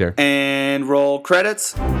 Adios. Later. And roll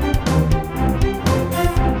credits.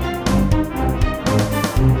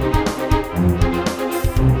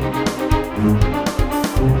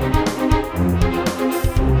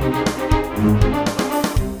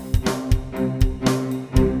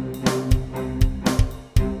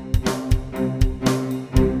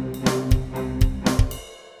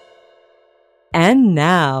 And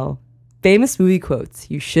now, famous movie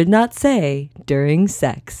quotes you should not say during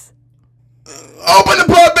sex. Open the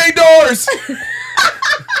pod bay doors!